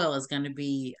healthy soil is going to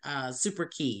be super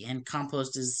key, and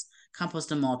compost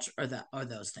and mulch are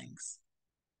those things.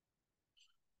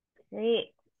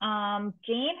 Great.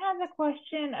 Jane has a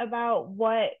question about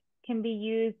what can be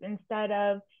used instead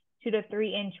of 2 to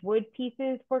 3 inch wood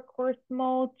pieces for coarse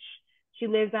mulch. She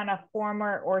lives on a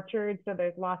former orchard, so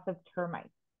there's lots of termites.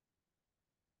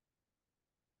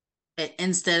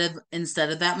 Instead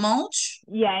of that mulch.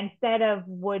 Yeah, instead of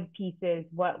wood pieces,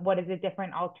 what is a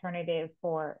different alternative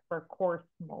for coarse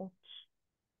mulch?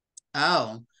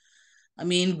 Oh, I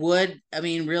mean wood. I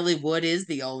mean, really, wood is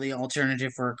the only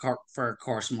alternative for a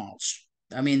coarse mulch.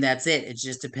 I mean, that's it. It's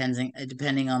just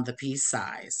depending on the piece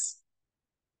size.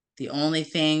 The only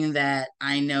thing that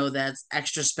I know that's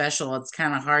extra special, it's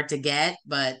kind of hard to get,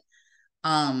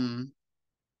 um,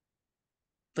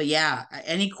 but yeah,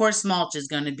 any coarse mulch is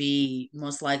going to be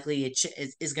most likely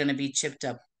is going to be chipped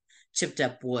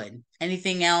up wood.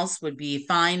 Anything else would be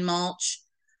fine mulch,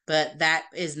 but that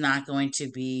is not going to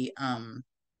be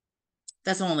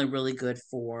that's only really good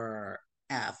for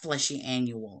fleshy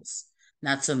annuals,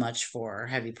 not so much for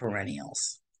heavy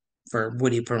perennials, for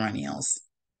woody perennials.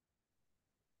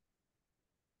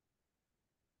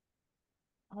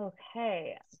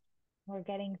 Okay, we're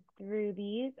getting through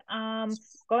these.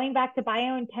 Going back to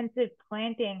biointensive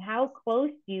planting, how close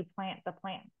do you plant the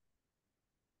plants?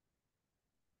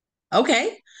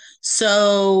 Okay.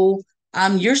 So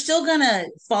you're still gonna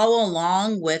follow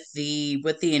along with the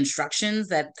instructions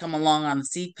that come along on the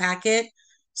seed packet.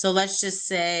 So let's just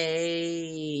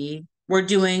say we're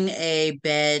doing a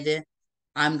bed.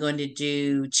 I'm going to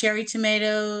do cherry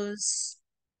tomatoes.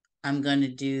 I'm going to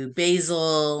do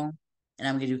basil, and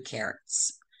I'm going to do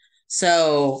carrots.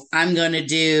 So I'm going to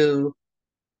do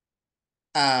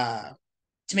a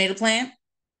tomato plant,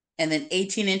 and then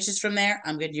 18 inches from there,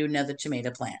 I'm going to do another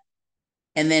tomato plant.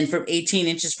 And then from 18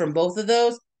 inches from both of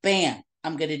those, bam,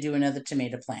 I'm going to do another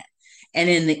tomato plant. And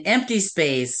in the empty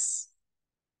space,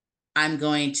 I'll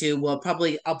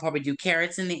probably do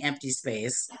carrots in the empty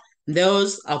space.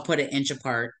 Those I'll put an inch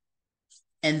apart.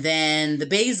 And then the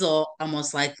basil, I'll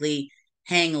most likely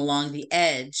hang along the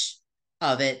edge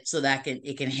of it so that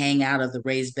it can hang out of the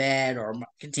raised bed or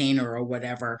container or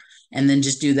whatever. And then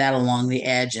just do that along the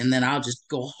edge. And then I'll just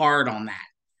go hard on that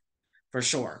for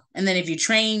sure. And then if you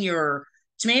train your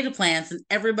tomato plants and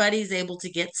everybody's able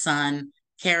to get sun,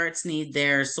 carrots need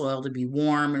their soil to be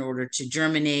warm in order to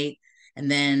germinate. And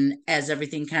then as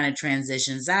everything kind of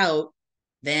transitions out,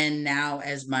 then now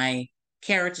as my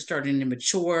carrots are starting to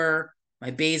mature,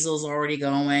 my basil's already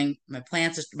going, my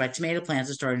tomato plants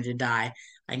are starting to die.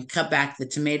 I can cut back the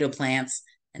tomato plants,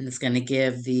 and it's going to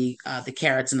give the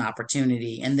carrots an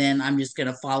opportunity. And then I'm just going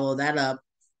to follow that up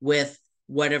with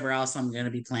whatever else I'm going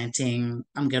to be planting.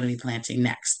 I'm going to be planting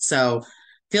next. So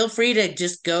feel free to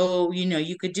just go.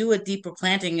 You could do a deeper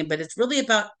planting, but it's really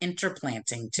about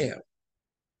interplanting too.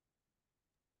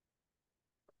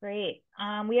 Great.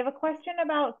 We have a question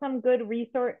about some good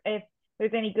resource, if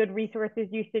there's any good resources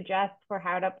you suggest for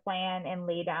how to plan and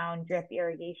lay down drip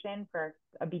irrigation for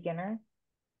a beginner.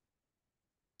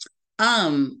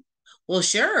 Um, well,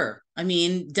 sure. I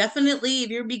mean, definitely if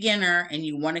you're a beginner and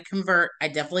you want to convert, I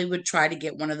definitely would try to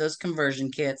get one of those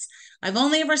conversion kits. I've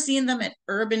only ever seen them at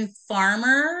Urban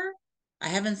Farmer. I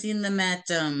haven't seen them at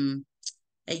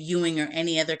Ewing or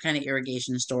any other kind of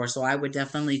irrigation store. So I would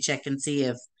definitely check and see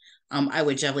if I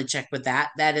would definitely check with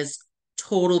that. That is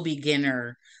total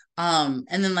beginner. And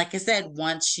then like I said,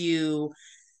 once you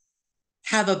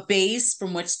have a base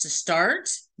from which to start,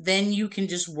 then you can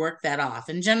just work that off.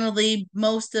 And generally,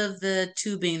 most of the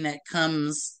tubing that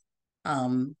comes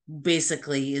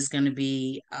basically is going to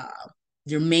be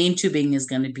your main tubing is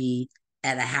going to be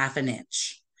at a half an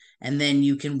inch. And then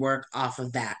you can work off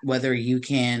of that, whether you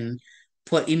can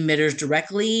put emitters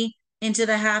directly into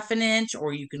the half an inch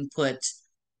or you can put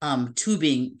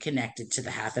tubing connected to the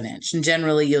half an inch. And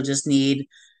generally, you'll just need,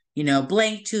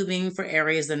 blank tubing for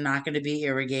areas that are not going to be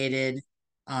irrigated.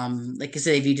 Like I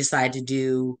said, if you decide to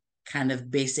do kind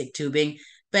of basic tubing,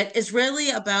 but it's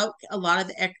really about a lot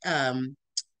of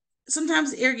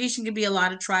sometimes irrigation can be a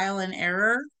lot of trial and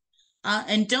error.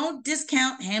 And don't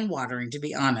discount hand watering, to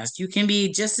be honest. You can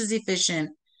be just as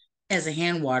efficient as a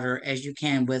hand water as you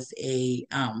can with a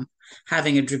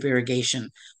having a drip irrigation,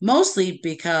 mostly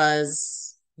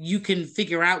because you can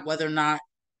figure out whether or not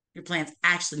your plants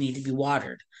actually need to be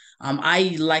watered.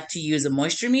 I like to use a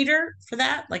moisture meter for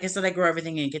that. Like I said, I grow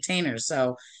everything in containers.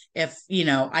 So if,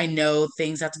 I know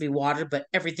things have to be watered, but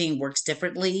everything works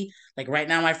differently. Like right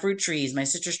now, my fruit trees, my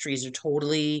citrus trees are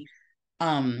totally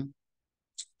um,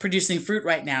 producing fruit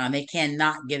right now and they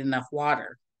cannot get enough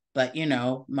water. But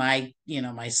my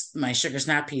sugar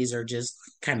snap peas are just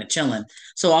kind of chilling.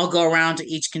 So I'll go around to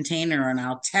each container and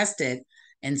I'll test it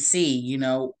and see,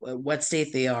 what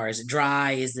state they are. Is it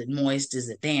dry? Is it moist? Is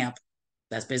it damp?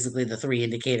 That's basically the three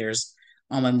indicators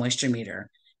on my moisture meter.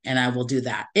 And I will do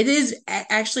that. It is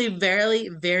actually very,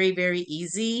 very, very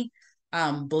easy,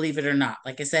 believe it or not.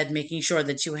 Like I said, making sure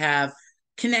that you have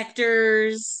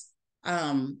connectors,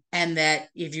 and that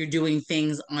if you're doing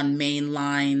things on main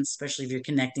lines, especially if you're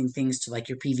connecting things to like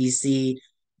your PVC,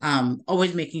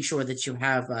 always making sure that you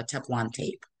have Teflon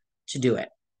tape to do it.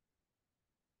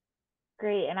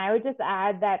 Great. And I would just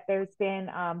add that there's been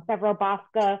several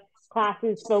Bosca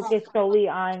classes focused solely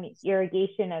on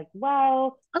irrigation as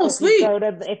well. Oh, So sweet.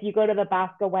 if you go to the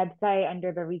Bosca website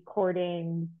under the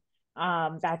recordings,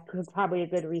 that's probably a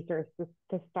good resource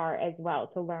to start as well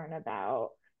to learn about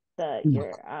the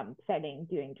your setting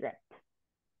doing drip.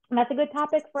 And that's a good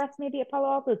topic for us maybe at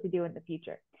Palo Alto to do in the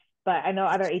future. But I know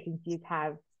other agencies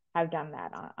have done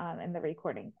that and the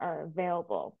recordings are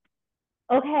available.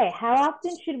 Okay, how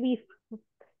often should we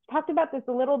talked about this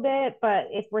a little bit, but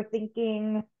if we're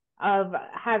thinking of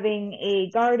having a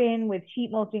garden with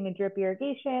sheet mulching and drip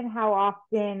irrigation, how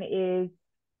often is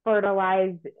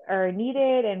fertilized or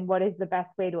needed, and what is the best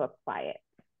way to apply it?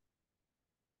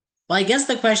 Well, I guess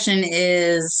the question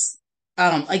is,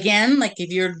 again, like if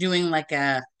you're doing like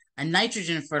a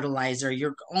nitrogen fertilizer,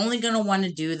 you're only going to want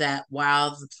to do that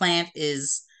while the plant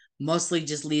is mostly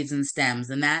just leaves and stems,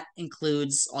 and that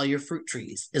includes all your fruit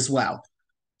trees as well.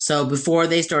 So before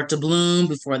they start to bloom,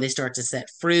 before they start to set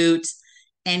fruit,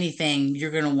 anything,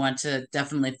 you're going to want to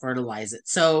definitely fertilize it.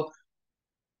 So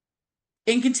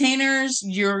in containers,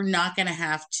 you're going to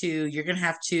have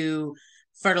to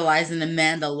fertilize and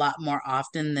amend a lot more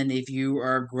often than if you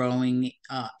are growing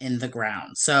in the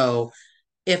ground. So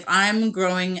if I'm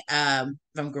growing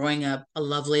up a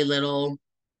lovely little,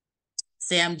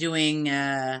 say I'm doing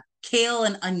kale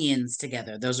and onions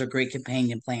together. Those are great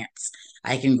companion plants.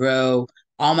 I can grow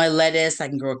all my lettuce, I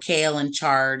can grow kale and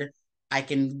chard. I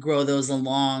can grow those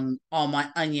along all my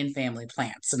onion family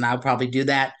plants. And I'll probably do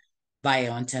that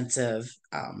biointensive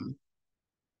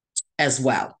as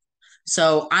well.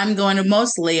 So I'm not going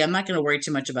to worry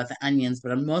too much about the onions,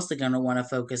 but I'm mostly going to want to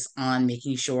focus on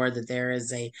making sure that there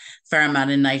is a fair amount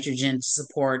of nitrogen to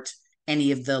support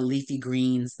any of the leafy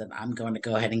greens that I'm going to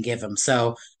go ahead and give them.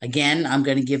 So again, I'm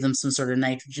going to give them some sort of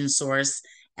nitrogen source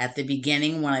at the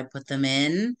beginning when I put them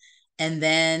in. And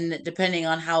then depending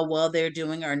on how well they're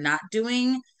doing or not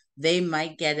doing, they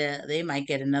might get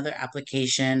another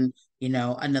application,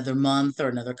 another month or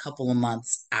another couple of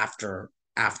months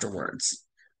afterwards.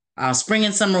 Spring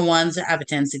and summer ones have a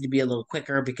tendency to be a little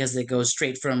quicker because they go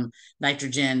straight from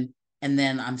nitrogen, and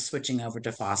then I'm switching over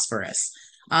to phosphorus.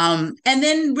 And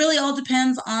then really all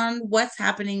depends on what's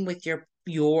happening with your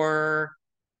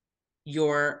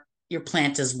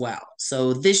plant as well.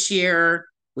 So this year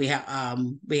we got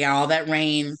all that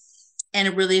rain, and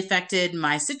it really affected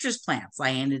my citrus plants.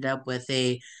 I ended up with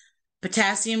a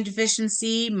potassium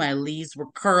deficiency. My leaves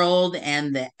were curled,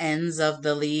 and the ends of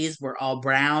the leaves were all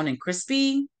brown and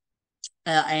crispy.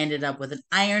 I ended up with an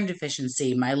iron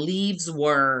deficiency. My leaves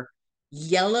were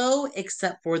yellow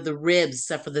except for the ribs,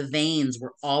 except for the veins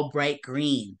were all bright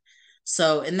green.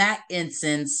 So in that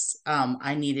instance,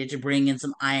 I needed to bring in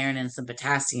some iron and some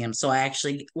potassium. So I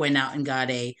actually went out and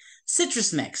got a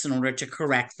citrus mix in order to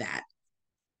correct that.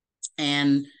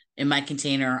 And in my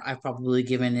container, I've probably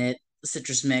given it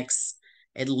citrus mix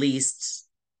at least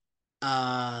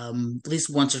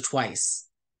once or twice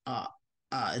uh,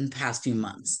 in the past few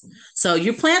months. So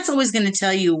your plant's always going to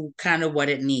tell you kind of what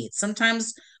it needs.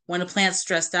 Sometimes when a plant's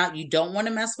stressed out, you don't want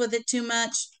to mess with it too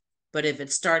much. But if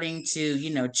it's starting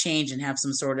to, change and have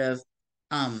some sort of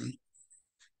um,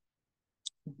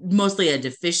 mostly a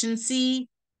deficiency,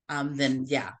 then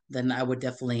yeah, then I would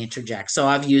definitely interject. So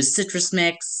I've used citrus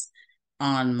mix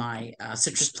on my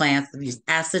citrus plants. I've used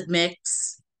acid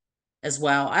mix as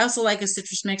well. I also like a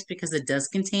citrus mix because it does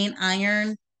contain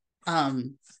iron,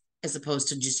 um, as opposed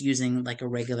to just using like a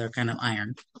regular kind of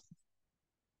iron.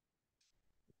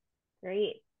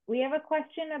 Great. We have a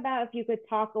question about if you could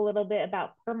talk a little bit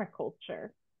about permaculture.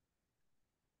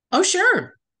 Oh,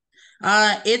 sure.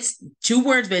 It's two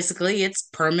words basically. It's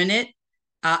permanent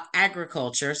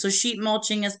agriculture. So sheet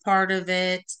mulching is part of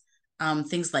it.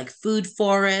 Things like food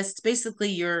forests. Basically,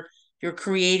 you're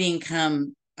creating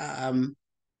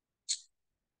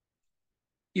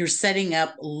you're setting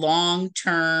up long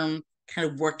term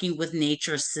kind of working with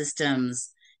nature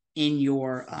systems in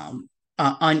your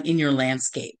on in your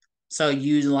landscape. So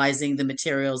utilizing the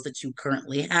materials that you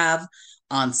currently have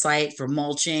on site for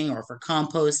mulching or for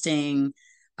composting,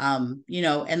 and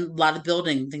a lot of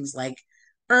building things like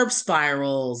herb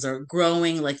spirals or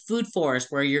growing like food forest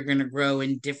where you're going to grow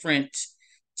in different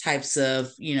types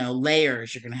of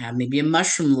layers. You're going to have maybe a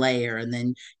mushroom layer, and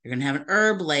then you're going to have an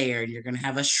herb layer, and you're going to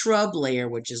have a shrub layer,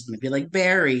 which is maybe like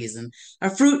berries, and a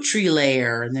fruit tree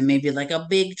layer, and then maybe like a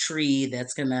big tree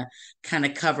that's going to kind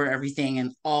of cover everything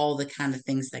and all the kind of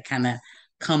things that kind of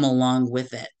come along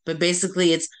with it. But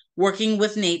basically it's working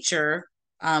with nature,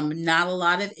 not a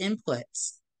lot of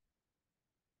inputs.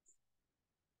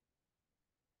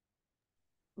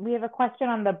 We have a question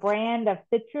on the brand of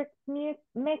citrus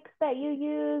mix that you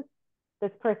use.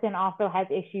 This person also has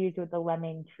issues with the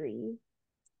lemon tree.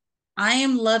 I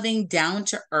am loving Down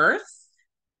to Earth.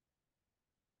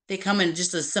 They come in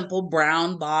just a simple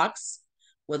brown box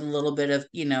with a little bit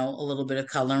of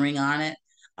coloring on it.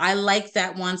 I like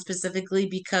that one specifically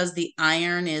because the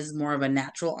iron is more of a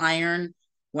natural iron.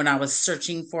 When I was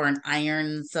searching for an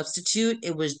iron substitute,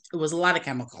 it was a lot of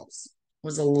chemicals. It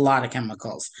was a lot of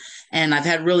chemicals. And I've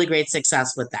had really great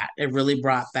success with that. It really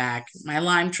brought back my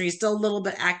lime tree, still a little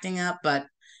bit acting up, but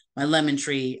my lemon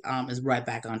tree is right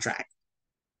back on track.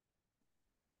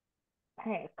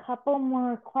 Okay, a couple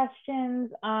more questions.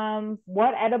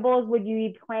 What edibles would you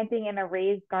be planting in a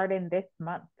raised garden this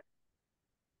month?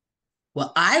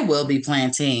 Well, I will be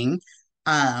planting.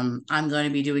 I'm going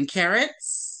to be doing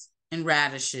carrots and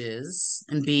radishes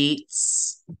and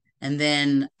beets. And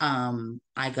then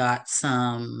I got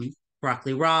some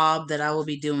broccoli rabe that I will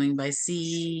be doing by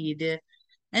seed.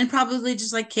 And probably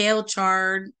just like kale,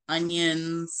 chard,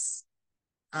 onions,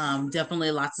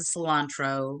 definitely lots of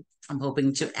cilantro. I'm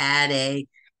hoping to add a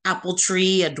apple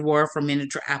tree, a dwarf or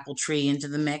miniature apple tree into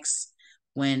the mix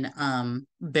when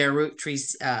bare root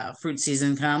trees fruit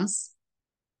season comes.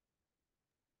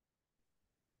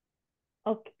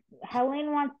 Okay.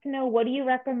 Helen wants to know, what do you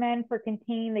recommend for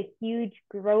containing the huge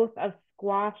growth of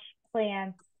squash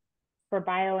plants for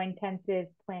biointensive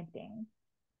planting?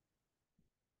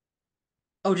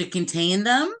 Oh, to contain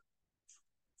them?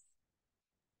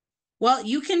 Well,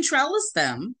 you can trellis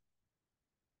them.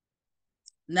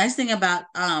 Nice thing about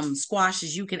squash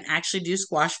is you can actually do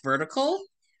squash vertical.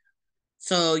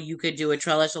 So you could do a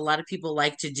trellis. A lot of people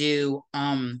like to do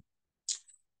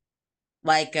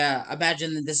like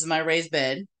imagine that this is my raised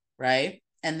bed, right?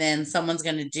 And then someone's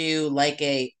gonna do like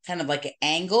a kind of like an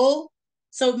angle.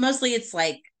 So mostly it's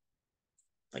like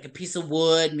a piece of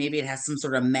wood, maybe it has some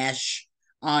sort of mesh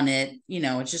on it,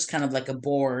 it's just kind of like a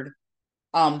board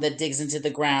that digs into the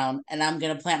ground, and I'm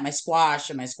going to plant my squash,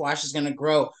 and my squash is going to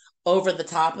grow over the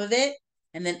top of it,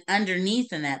 and then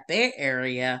underneath in that bare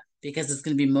area, because it's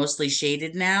going to be mostly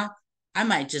shaded now, I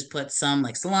might just put some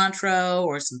like cilantro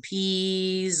or some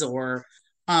peas or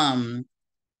um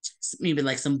maybe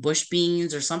like some bush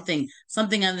beans or something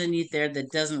underneath there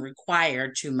that doesn't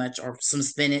require too much, or some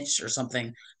spinach or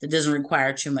something that doesn't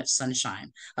require too much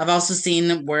sunshine. I've also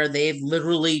seen where they've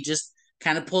literally just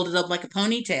kind of pulled it up like a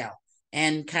ponytail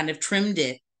and kind of trimmed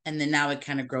it, and then now it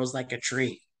kind of grows like a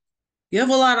tree. You have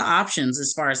a lot of options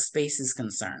as far as space is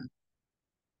concerned.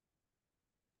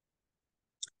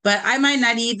 But I might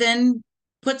not even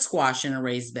put squash in a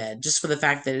raised bed just for the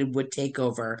fact that it would take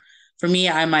over. For me,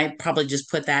 I might probably just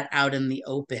put that out in the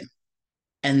open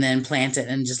and then plant it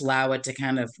and just allow it to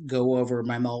kind of go over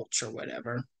my mulch or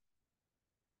whatever.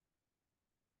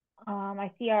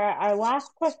 I see our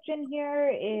last question here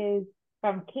is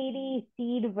from Katie,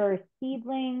 seed versus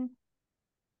seedling.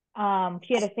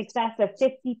 She had a success of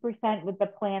 50% with the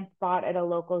plant spot at a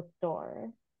local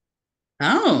store.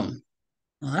 Oh,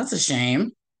 well, that's a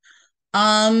shame.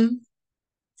 Um,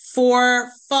 for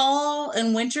fall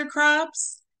and winter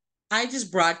crops, I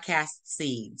just broadcast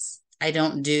seeds. I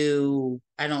don't do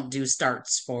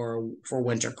starts for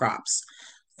winter crops.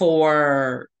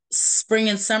 For spring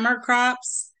and summer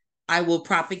crops, I will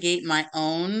propagate my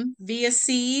own via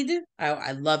seed.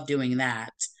 I love doing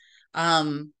that.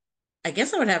 Um, I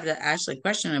guess I would have to actually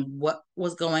question what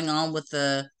was going on with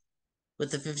the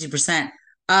 50%.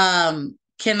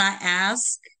 Can I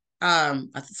ask,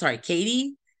 sorry,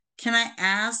 Katie, can I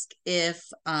ask if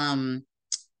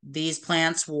these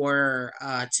plants were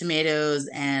tomatoes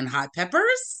and hot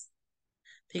peppers?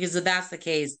 Because if that's the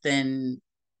case, then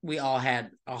we all had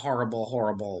a horrible,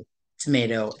 horrible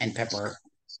tomato and pepper.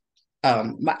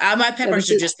 My Yeah, peppers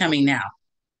are just coming now.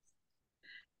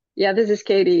 this is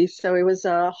Katie. So it was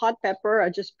a hot pepper. I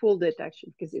just pulled it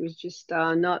actually because it was just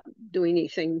not doing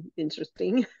anything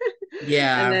interesting.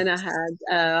 And Yeah, then I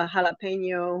had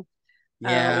jalapeno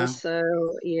yeah. also.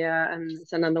 Yeah, and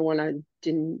it's another one I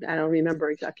don't remember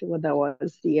exactly what that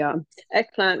was. The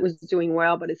eggplant was doing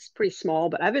well, but it's pretty small.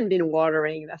 But I haven't been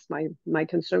watering. That's my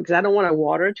concern because I don't want to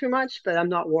water too much, but I'm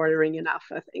not watering enough,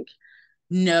 I think.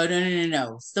 No, no, no, no,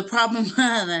 no. The problem,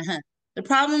 the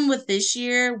problem with this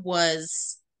year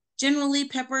was generally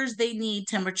peppers, they need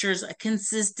temperatures, a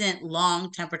consistent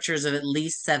long temperatures of at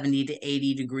least 70 to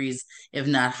 80 degrees, if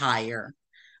not higher,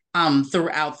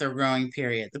 throughout their growing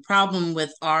period. The problem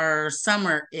with our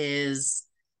summer is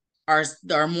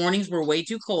our mornings were way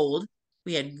too cold.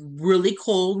 We had really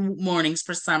cold mornings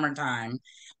for summertime.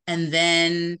 And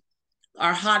then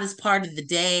our hottest part of the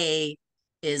day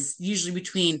is usually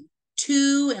between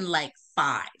 2 and like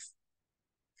 5.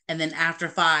 And then after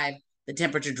 5, the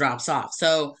temperature drops off.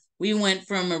 So we went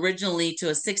from originally to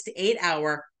a 6 to 8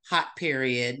 hour hot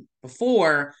period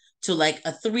before to like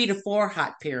a 3 to 4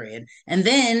 hot period. And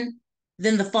then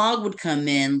the fog would come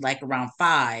in like around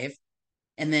 5,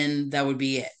 and then that would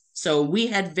be it. So we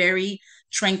had very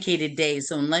truncated days.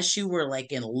 So unless you were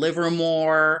like in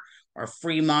Livermore or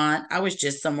Fremont, I was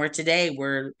just somewhere today.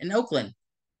 We're in Oakland.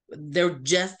 Their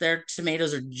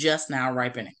tomatoes are just now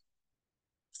ripening.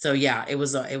 So yeah, it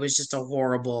was just a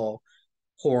horrible,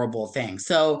 horrible thing.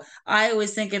 So I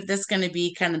always think if this is going to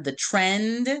be kind of the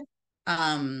trend,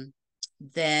 um,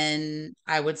 then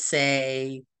I would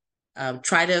say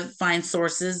try to find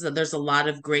sources. There's a lot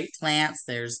of great plants.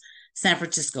 There's San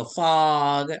Francisco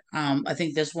fog. I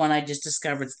think this one I just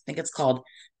discovered, I think it's called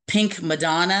Pink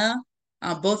Madonna.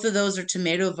 Both of those are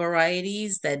tomato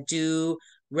varieties that do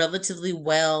relatively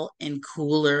well in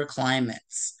cooler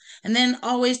climates. And then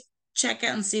always check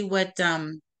out and see what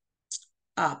Pam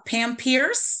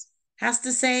Pierce has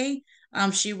to say.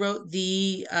 She wrote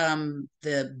the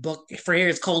book for here.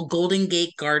 It's called Golden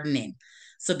Gate Gardening.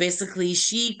 So basically,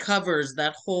 she covers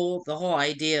the whole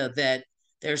idea that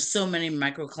there's so many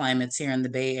microclimates here in the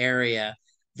Bay Area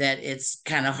that it's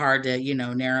kind of hard to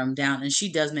narrow them down. And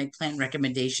she does make plant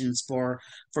recommendations for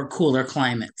cooler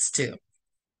climates too.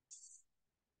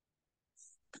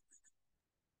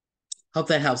 Hope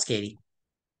that helps, Katie.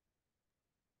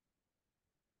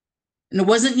 And it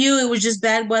wasn't you; it was just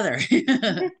bad weather.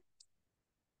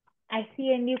 I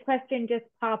see a new question just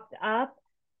popped up.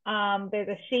 There's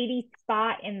a shady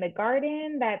spot in the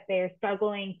garden that they're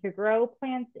struggling to grow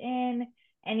plants in.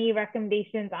 Any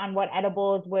recommendations on what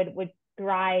edibles would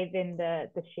thrive in the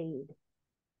shade?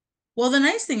 Well, the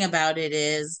nice thing about it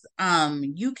is,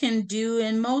 you can do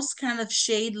in most kind of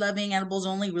shade loving edibles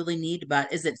only really need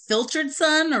about, is it filtered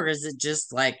sun or is it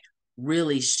just like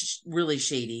really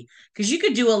shady? Because you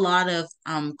could do a lot of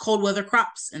cold weather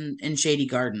crops in shady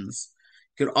gardens.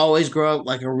 You could always grow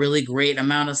like a really great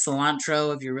amount of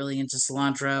cilantro if you're really into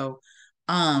cilantro.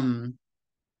 Um,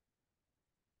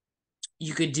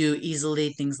 you could do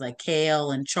easily things like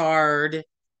kale and chard.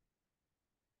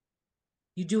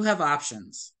 you do have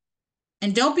options.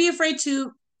 And don't be afraid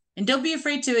to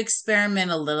experiment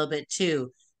a little bit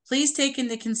too. Please take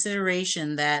into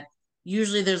consideration that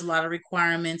usually there's a lot of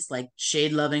requirements like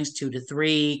shade lovings 2 to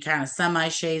 3, kind of semi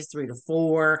shades 3 to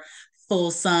 4, full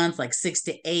suns like 6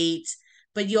 to 8.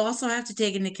 But you also have to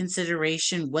take into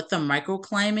consideration what the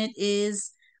microclimate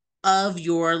is of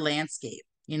your landscape.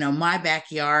 My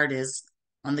backyard is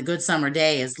on the good summer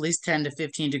day is at least 10 to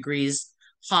 15 degrees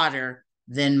hotter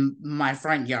than my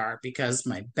front yard because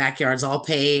my backyard's all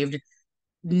paved,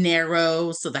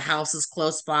 narrow, so the house is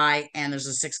close by, and there's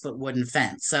a 6 foot wooden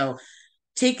fence. So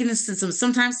taking this,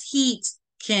 sometimes heat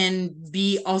can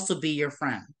be also be your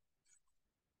friend,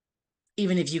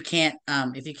 even if you can't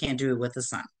do it with the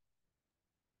sun.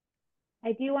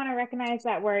 I do want to recognize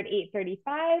that we're at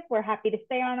 8:35. We're happy to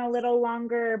stay on a little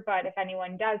longer, but if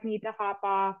anyone does need to hop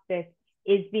off, this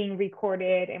is being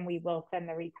recorded and we will send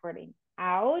the recording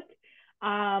out.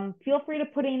 Feel free to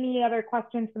put any other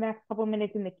questions for the next couple of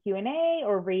minutes in the Q&A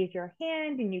or raise your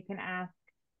hand and you can ask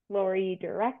Lori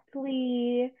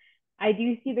directly. I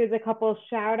do see there's a couple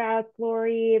shout outs,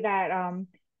 Lori, that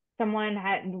someone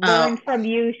had learned from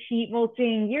you sheet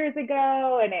mulching years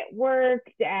ago and it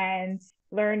worked, and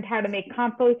learned how to make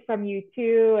compost from you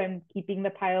too, and keeping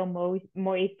the pile moist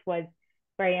was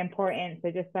very important.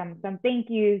 So just some thank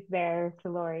yous there to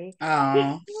Lori.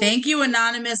 Oh, thank you,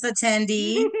 anonymous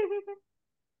attendee.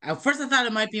 At first I thought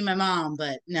it might be my mom,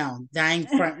 but no,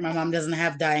 my mom doesn't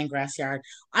have dying grass yard.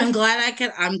 I'm glad I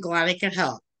could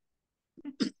help.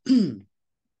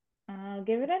 I'll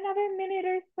give it another minute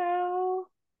or so.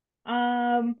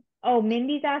 Oh,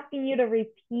 Mindy's asking you to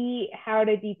repeat how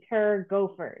to deter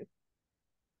gophers.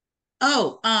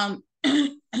 Oh,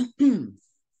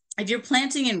 if you're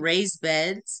planting in raised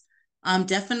beds,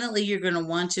 definitely you're going to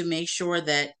want to make sure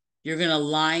that you're going to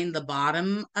line the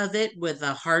bottom of it with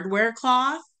a hardware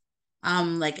cloth,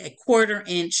 like a 1/4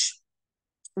 inch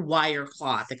wire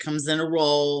cloth that comes in a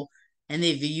roll, and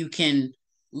if you can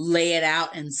lay it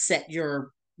out and set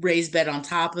your raised bed on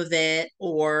top of it,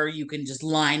 or you can just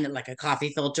line it like a coffee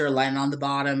filter, line it on the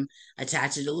bottom,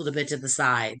 attach it a little bit to the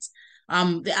sides.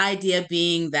 The idea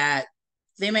being that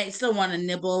they might still want to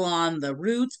nibble on the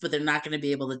roots, but they're not going to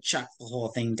be able to chuck the whole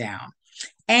thing down.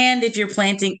 And if you're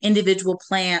planting individual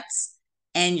plants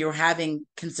and you're having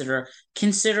consider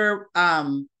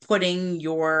putting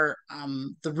your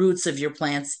the roots of your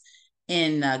plants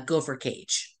in a gopher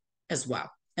cage as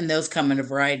well. And those come in a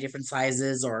variety of different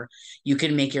sizes, or you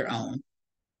can make your own.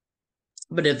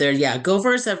 But if they're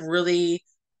gophers have really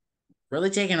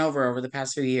taken over the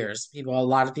past few years. A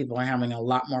lot of people are having a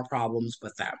lot more problems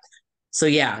with them. So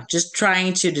yeah, just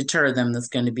trying to deter them, that's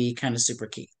going to be kind of super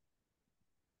key.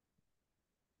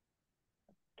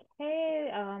 Okay,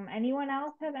 anyone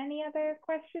else have any other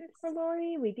questions for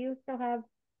Lori? We do still have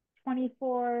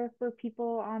 24 for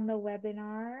people on the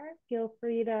webinar. Feel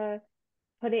free to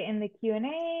put it in the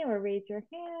Q&A or raise your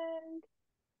hand.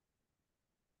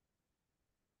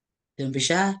 Don't be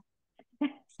shy.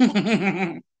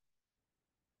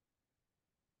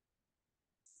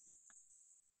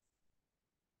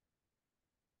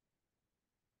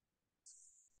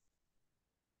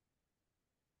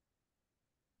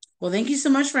 Well, thank you so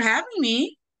much for having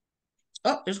me.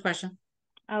 Oh, there's a question.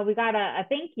 We got a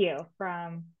thank you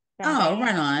from Oh,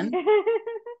 right on.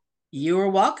 You are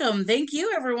welcome. Thank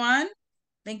you, everyone.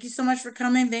 Thank you so much for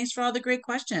coming. Thanks for all the great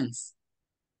questions.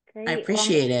 Great. I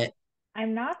appreciate it.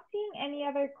 I'm not seeing any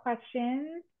other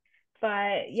questions,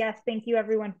 but yes, thank you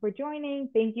everyone for joining.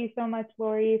 Thank you so much,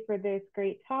 Lori, for this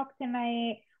great talk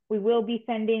tonight. We will be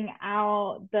sending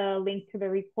out the link to the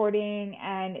recording,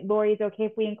 and Lori, is okay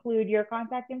if we include your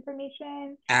contact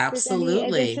information? Absolutely. If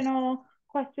there's any additional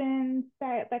questions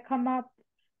that come up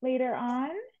later on?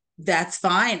 That's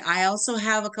fine. I also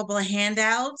have a couple of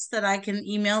handouts that I can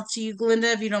email to you, Glinda,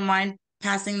 if you don't mind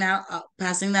passing that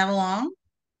along.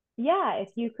 Yeah, if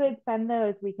you could send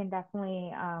those, we can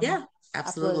definitely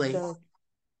absolutely. Upload those.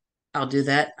 I'll do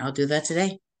that. I'll do that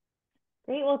today.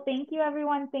 Great. Well, thank you,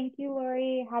 everyone. Thank you,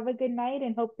 Lori. Have a good night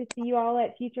and hope to see you all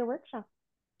at future workshops.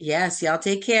 Yes, y'all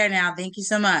take care now. Thank you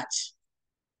so much.